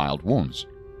from mild wounds.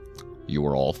 You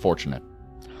were all fortunate.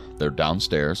 They're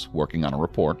downstairs working on a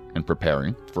report and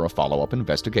preparing for a follow-up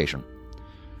investigation.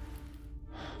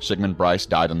 Sigmund Bryce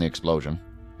died in the explosion.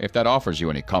 If that offers you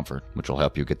any comfort, which will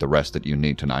help you get the rest that you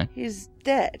need tonight. He's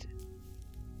dead.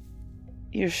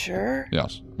 You sure?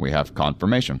 Yes, we have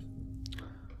confirmation.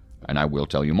 And I will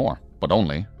tell you more, but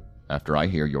only after I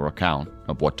hear your account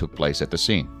of what took place at the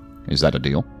scene. Is that a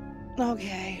deal?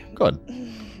 Okay. Good.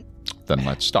 Then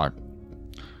let's start.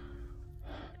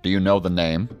 Do you know the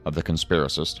name of the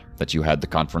conspiracist that you had the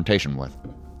confrontation with?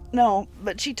 No,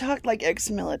 but she talked like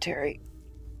ex-military.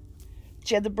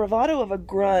 She had the bravado of a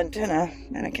grunt and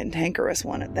a cantankerous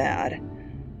one at that.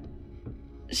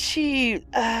 She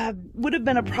would have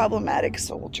been a problematic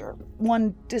soldier,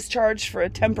 one discharged for a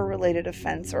temper-related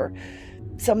offense or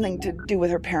something to do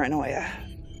with her paranoia.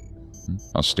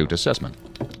 Astute assessment.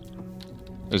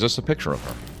 Is this a picture of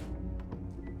her?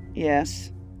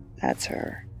 Yes, that's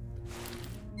her.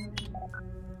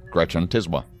 Gretchen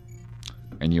Tiswa.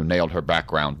 And you nailed her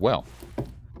background well.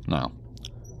 Now,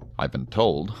 I've been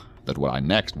told that what I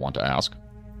next want to ask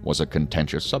was a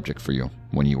contentious subject for you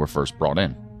when you were first brought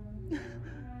in.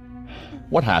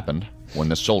 What happened when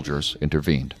the soldiers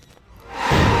intervened?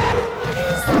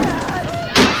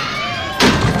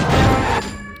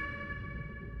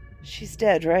 She's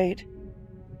dead, right?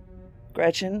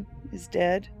 Gretchen is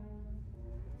dead?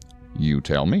 You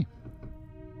tell me.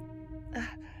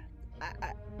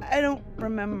 I don't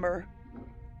remember.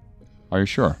 Are you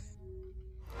sure?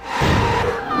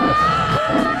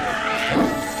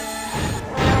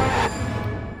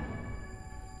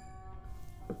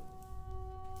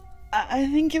 I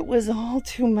think it was all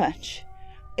too much.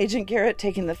 Agent Garrett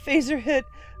taking the phaser hit,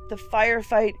 the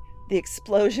firefight, the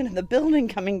explosion, and the building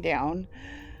coming down.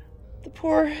 The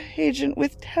poor agent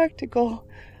with tactical.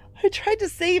 I tried to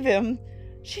save him.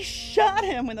 She shot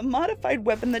him with a modified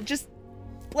weapon that just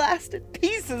blasted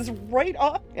pieces right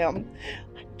off him.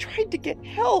 I tried to get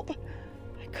help.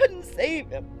 I couldn't save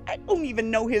him. I don't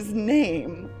even know his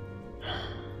name.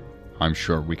 I'm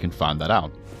sure we can find that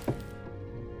out.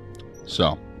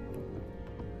 So,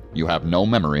 you have no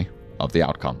memory of the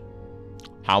outcome.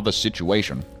 How the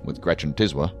situation with Gretchen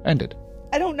Tiswa ended.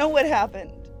 I don't know what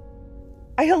happened.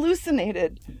 I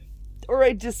hallucinated. Or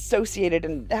I dissociated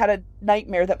and had a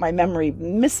nightmare that my memory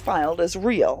misfiled as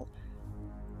real.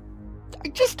 I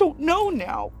just don't know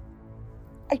now.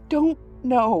 I don't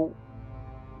know.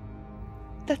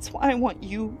 That's why I want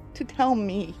you to tell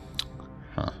me.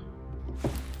 Huh.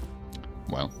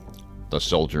 Well, the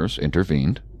soldiers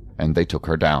intervened, and they took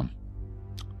her down.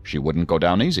 She wouldn't go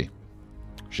down easy.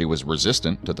 She was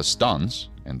resistant to the stuns,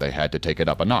 and they had to take it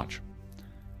up a notch.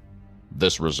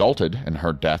 This resulted in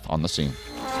her death on the scene.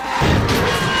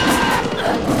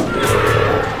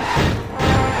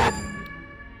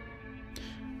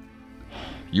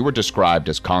 You were described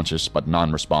as conscious but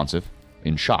non-responsive,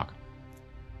 in shock.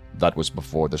 That was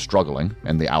before the struggling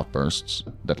and the outbursts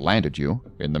that landed you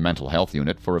in the mental health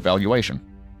unit for evaluation.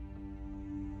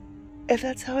 If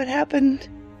that's how it happened,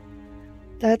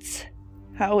 that's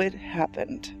how it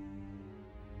happened.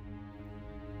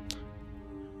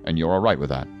 And you're all right with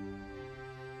that?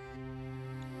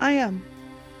 I am.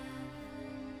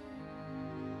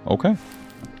 Okay.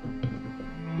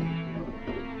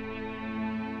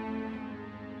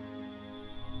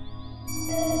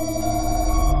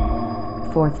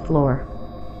 Fourth floor.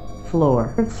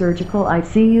 Floor of surgical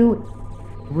ICU.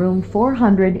 Room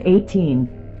 418.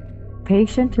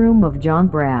 Patient room of John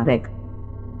Braddock.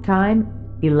 Time,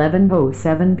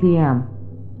 11:07 p.m.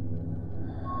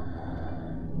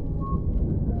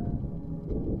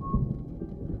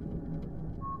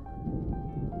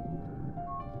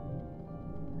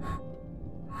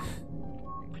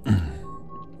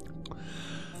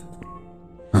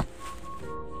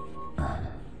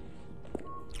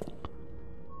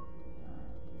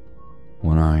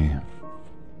 are you?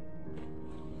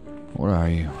 What are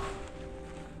you?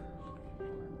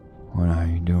 What are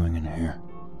you doing in here?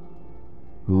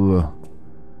 Who,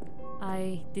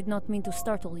 I did not mean to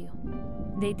startle you.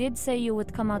 They did say you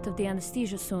would come out of the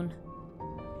anesthesia soon.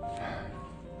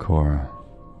 Cora.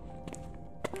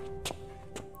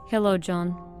 Hello,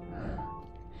 John.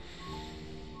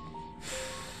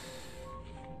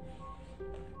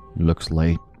 Looks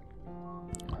late.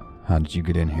 How did you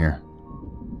get in here?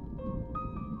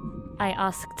 I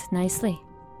asked nicely.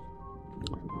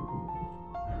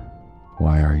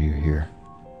 Why are you here?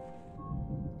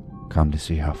 Come to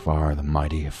see how far the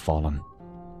mighty have fallen.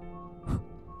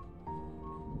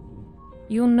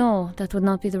 You know that would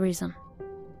not be the reason.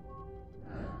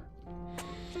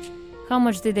 How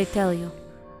much did they tell you?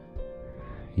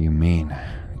 You mean,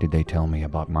 did they tell me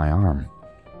about my arm?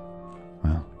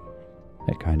 Well,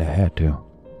 they kinda had to.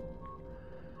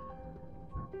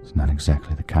 It's not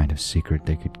exactly the kind of secret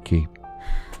they could keep.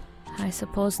 I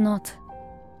suppose not.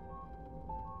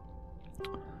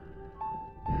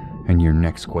 And your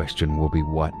next question will be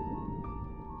what?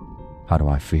 How do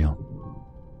I feel?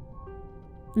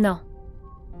 No.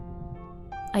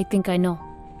 I think I know.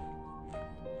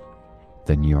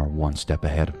 Then you're one step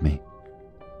ahead of me.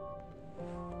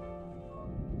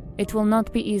 It will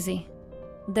not be easy.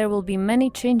 There will be many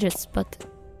changes, but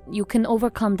you can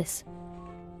overcome this.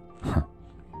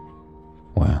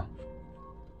 Well,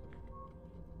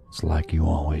 it's like you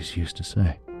always used to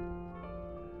say.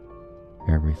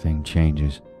 Everything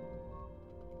changes.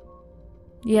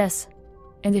 Yes,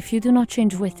 and if you do not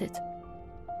change with it.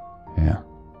 Yeah.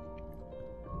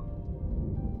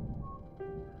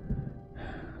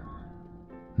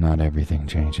 Not everything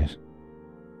changes.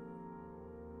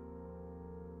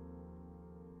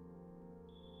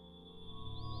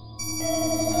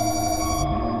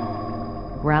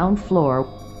 Ground floor.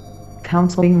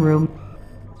 Counseling room.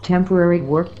 Temporary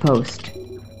work post.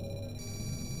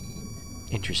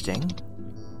 Interesting.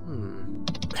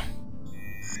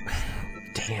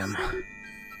 Damn.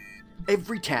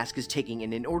 Every task is taking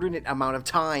an inordinate amount of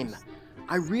time.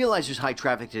 I realize there's high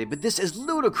traffic today, but this is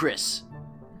ludicrous.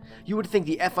 You would think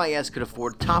the FIS could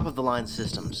afford top-of-the-line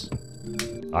systems.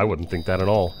 I wouldn't think that at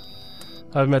all.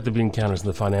 I've met the bean counters in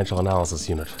the financial analysis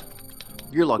unit.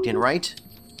 You're logged in, right?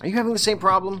 Are you having the same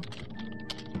problem?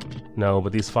 No,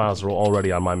 but these files are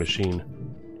already on my machine.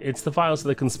 It's the files of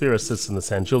the conspiracists in the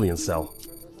San Julian cell.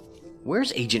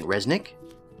 Where's Agent Resnick?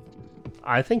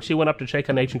 I think she went up to check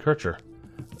on Agent Kircher.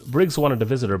 Briggs wanted to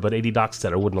visit her, but A.D.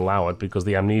 Dockstetter wouldn't allow it because of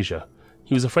the amnesia.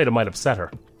 He was afraid it might upset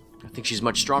her. I think she's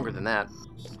much stronger than that.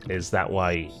 Is that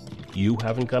why you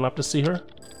haven't gone up to see her?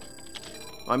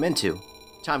 I meant to.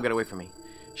 Time got away from me.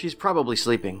 She's probably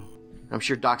sleeping. I'm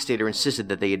sure Dockstetter insisted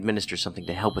that they administer something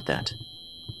to help with that.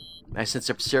 I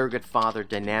sense a surrogate father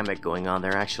dynamic going on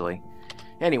there, actually.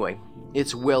 Anyway,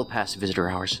 it's well past visitor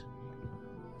hours.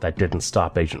 That didn't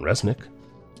stop Agent Resnick.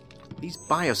 These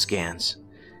bioscans.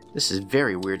 This is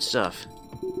very weird stuff.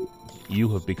 You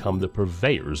have become the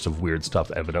purveyors of weird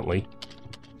stuff, evidently.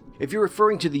 If you're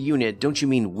referring to the unit, don't you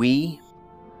mean we?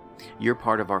 You're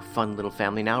part of our fun little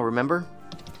family now, remember?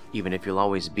 Even if you'll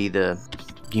always be the,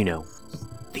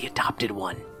 the adopted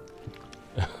one.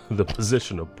 The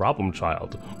position of problem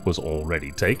child was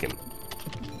already taken.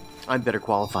 I'm better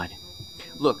qualified.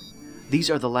 Look, these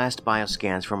are the last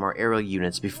bioscans from our aerial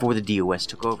units before the DOS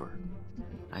took over.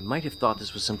 I might have thought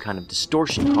this was some kind of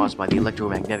distortion caused by the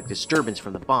electromagnetic disturbance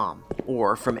from the bomb,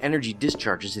 or from energy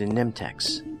discharges in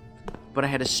Nemtex. But I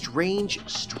had a strange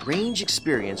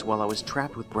experience while I was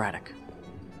trapped with Braddock.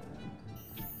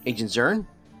 Agent Zern?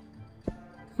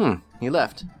 He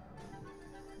left.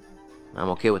 I'm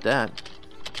okay with that.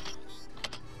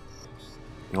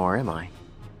 Or am I?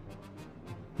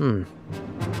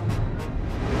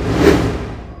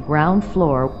 Ground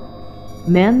floor.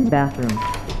 Men's bathroom.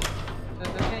 For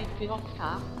the safety of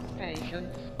staff,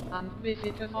 patients, and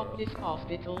visitors of this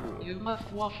hospital, you must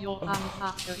wash your hands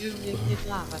after using this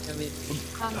lavatory.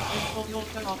 Thank you for your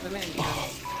cooperation.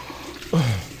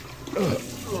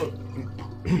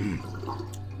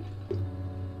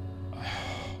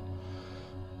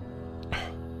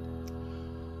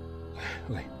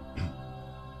 Wait.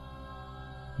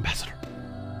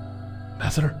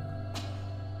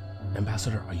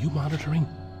 Ambassador, are you monitoring?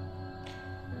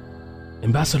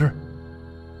 Ambassador?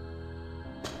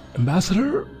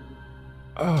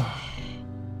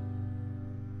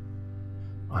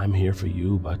 I'm here for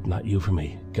you, but not you for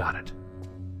me. Got it.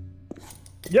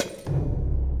 Yep.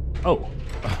 Oh.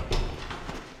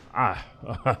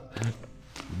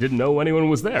 Didn't know anyone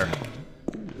was there.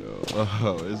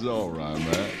 Oh, it's all right,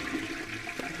 man.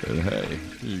 Hey,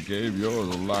 you gave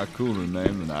yours a lot cooler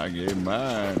name than I gave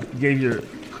mine. Gave your...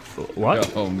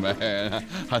 what? Oh, man,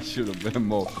 I should have been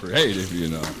more creative, you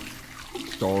know.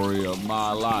 Story of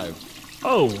my life.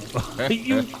 Oh,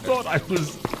 you thought I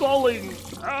was calling...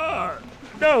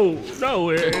 No,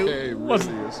 it Hey,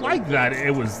 wasn't really, it's like okay. that.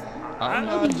 It was... I'm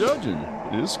not judging.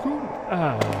 It's cool.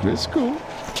 It's cool.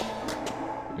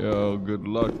 Yo, good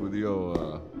luck with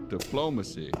your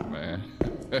diplomacy, man.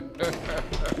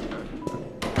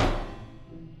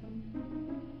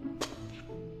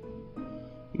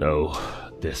 No,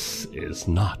 this is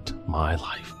not my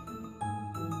life.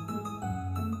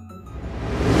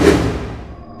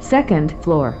 Second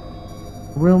floor.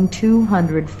 Room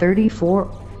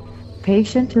 234.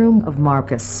 Patient room of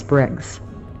Marcus Spriggs.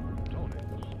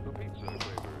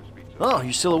 Oh,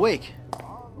 you're still awake.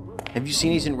 Have you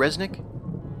seen Agent Resnick?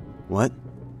 What?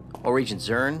 Or Agent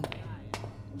Zern?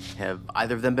 Have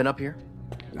either of them been up here?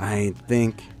 I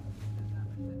think...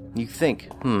 You think?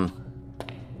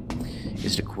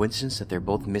 Is it a coincidence that they're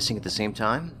both missing at the same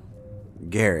time?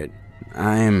 Garrett,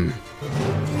 I'm...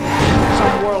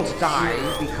 Some worlds die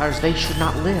because they should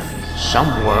not live.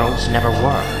 Some worlds never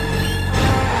were.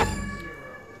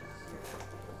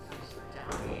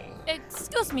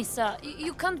 Excuse me, sir.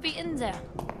 You can't be in there.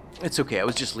 It's okay, I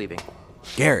was just leaving.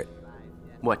 Garrett.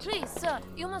 What? Please, sir,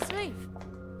 you must leave.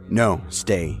 No,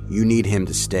 stay. You need him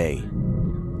to stay.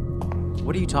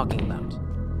 What are you talking about?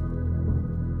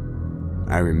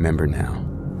 I remember now.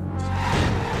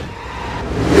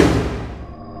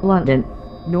 London,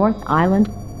 North Island.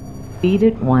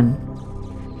 Edict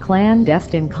 1.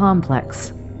 Clandestine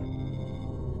Complex.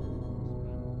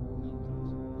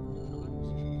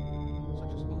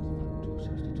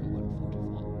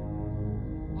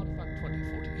 Artifact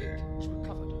 2048 was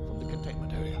recovered from the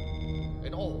containment area.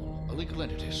 In all, illegal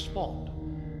entities spawned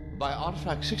by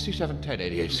Artifact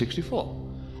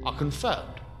 67108864 are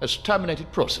confirmed as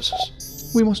terminated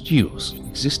processes. We must use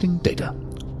existing data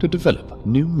to develop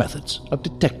new methods of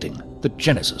detecting the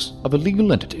genesis of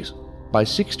illegal entities by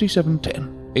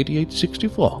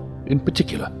 67108864 in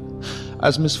particular,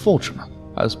 as misfortune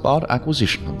has barred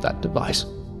acquisition of that device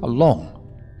along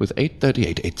with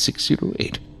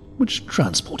 8388608, which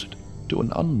transported to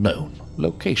an unknown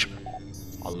location,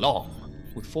 along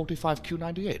with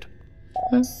 45Q98.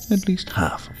 At least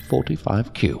half of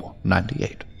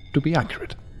 45Q98, to be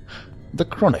accurate. The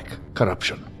chronic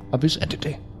corruption of his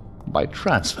entity by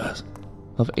transfers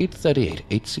of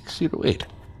 8388608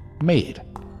 made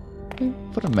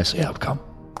for a messy outcome.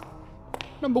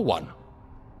 Number 1.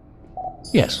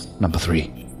 Yes, number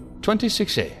 3.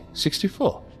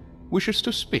 26A64 wishes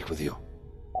to speak with you.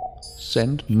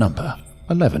 Send number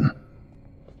 11.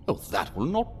 Oh, that will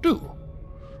not do.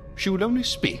 She will only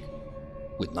speak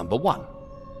with number 1.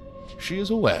 She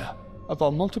is aware of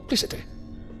our multiplicity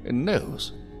and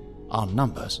knows our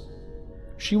numbers.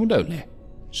 She would only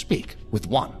speak with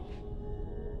 1.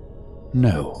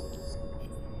 No.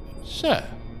 Sir.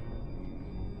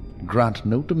 Grant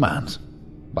no demands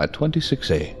by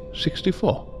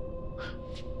 26A64.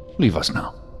 Leave us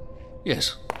now.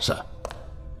 Yes, sir.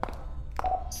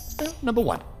 Number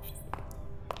 1.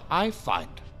 I find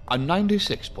a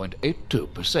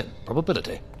 96.82%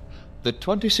 probability that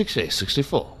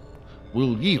 26A64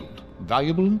 will yield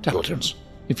valuable intelligence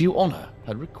if you honor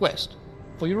her request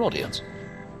for your audience.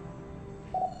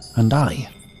 And I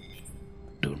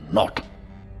do not.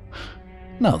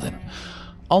 Now then,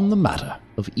 on the matter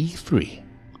of E3,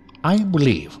 I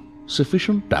believe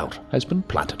sufficient doubt has been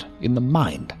planted in the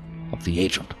mind of the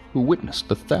agent who witnessed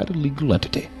the third illegal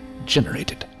entity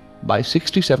generated by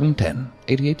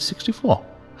 67108864.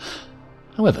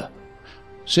 However,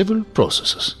 several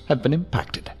processes have been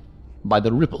impacted by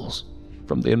the ripples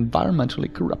from the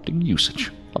environmentally corrupting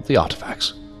usage of the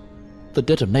artifacts. The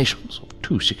detonations of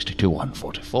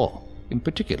 262-144, in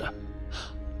particular.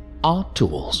 Our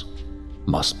tools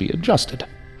must be adjusted.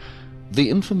 The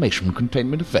information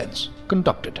containment events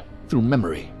conducted through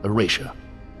memory erasure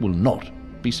will not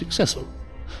be successful.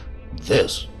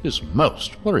 This is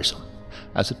most worrisome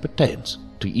as it pertains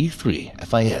to E3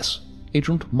 FIS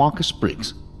Agent Marcus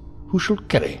Briggs, who shall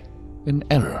carry an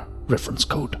error reference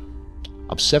code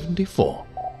of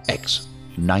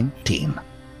 74X19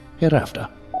 hereafter.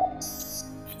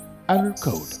 Error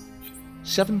code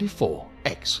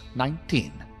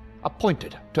 74X19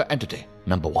 appointed to entity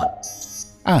number 1.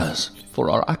 As for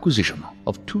our acquisition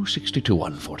of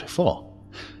 262-144,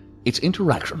 its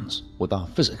interactions with our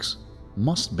physics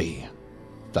must be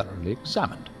thoroughly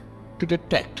examined to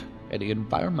detect any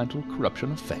environmental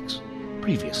corruption effects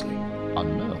previously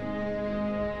unknown.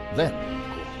 Then, of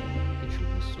course, it should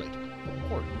be slated for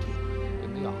quarantine in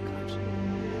the archives.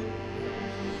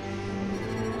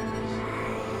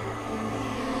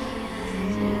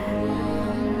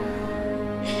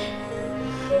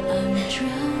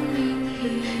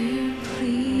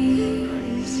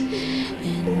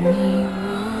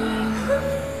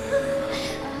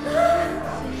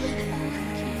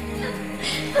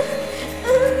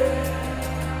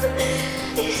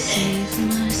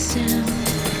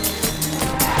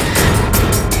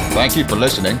 Thank you for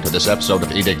listening to this episode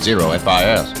of Edict 0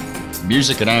 FIS.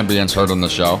 Music and ambience heard on the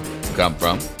show come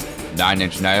from 9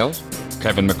 Inch Nails,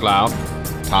 Kevin MacLeod,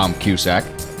 Tom Cusack,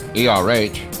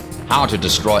 ERH, How to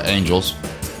Destroy Angels,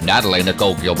 Natalie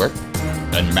Nicole Gilbert,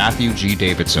 and Matthew G.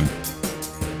 Davidson.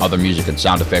 Other music and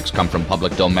sound effects come from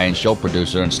Public Domain show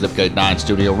producer and Slipgate 9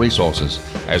 studio resources,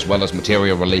 as well as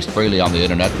material released freely on the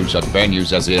internet through such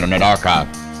venues as the Internet Archive.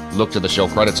 Look to the show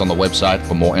credits on the website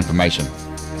for more information.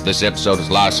 This episode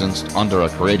is licensed under a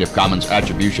Creative Commons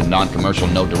Attribution Non-Commercial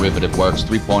No Derivative Works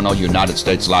 3.0 United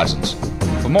States license.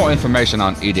 For more information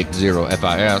on Edict 0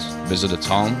 FIS, visit its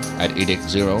home at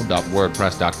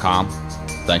edict0.wordpress.com.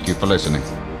 Thank you for listening.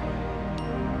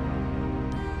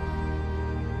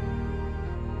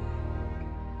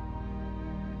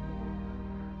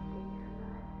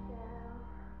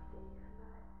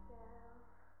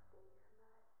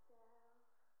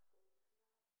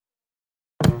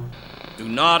 Do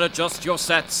not adjust your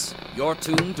sets. You're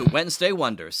tuned to Wednesday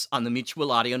Wonders on the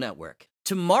Mutual Audio Network.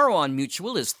 Tomorrow on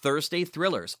Mutual is Thursday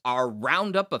Thrillers, our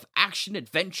roundup of action,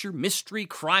 adventure, mystery,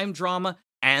 crime drama,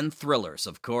 and thrillers,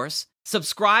 of course.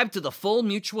 Subscribe to the full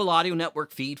Mutual Audio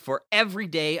Network feed for every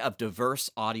day of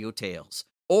diverse audio tales.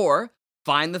 Or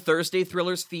find the Thursday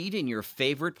Thrillers feed in your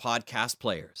favorite podcast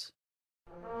players.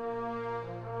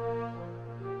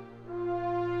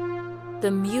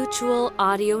 The Mutual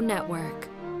Audio Network.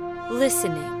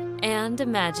 Listening and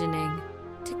imagining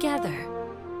together.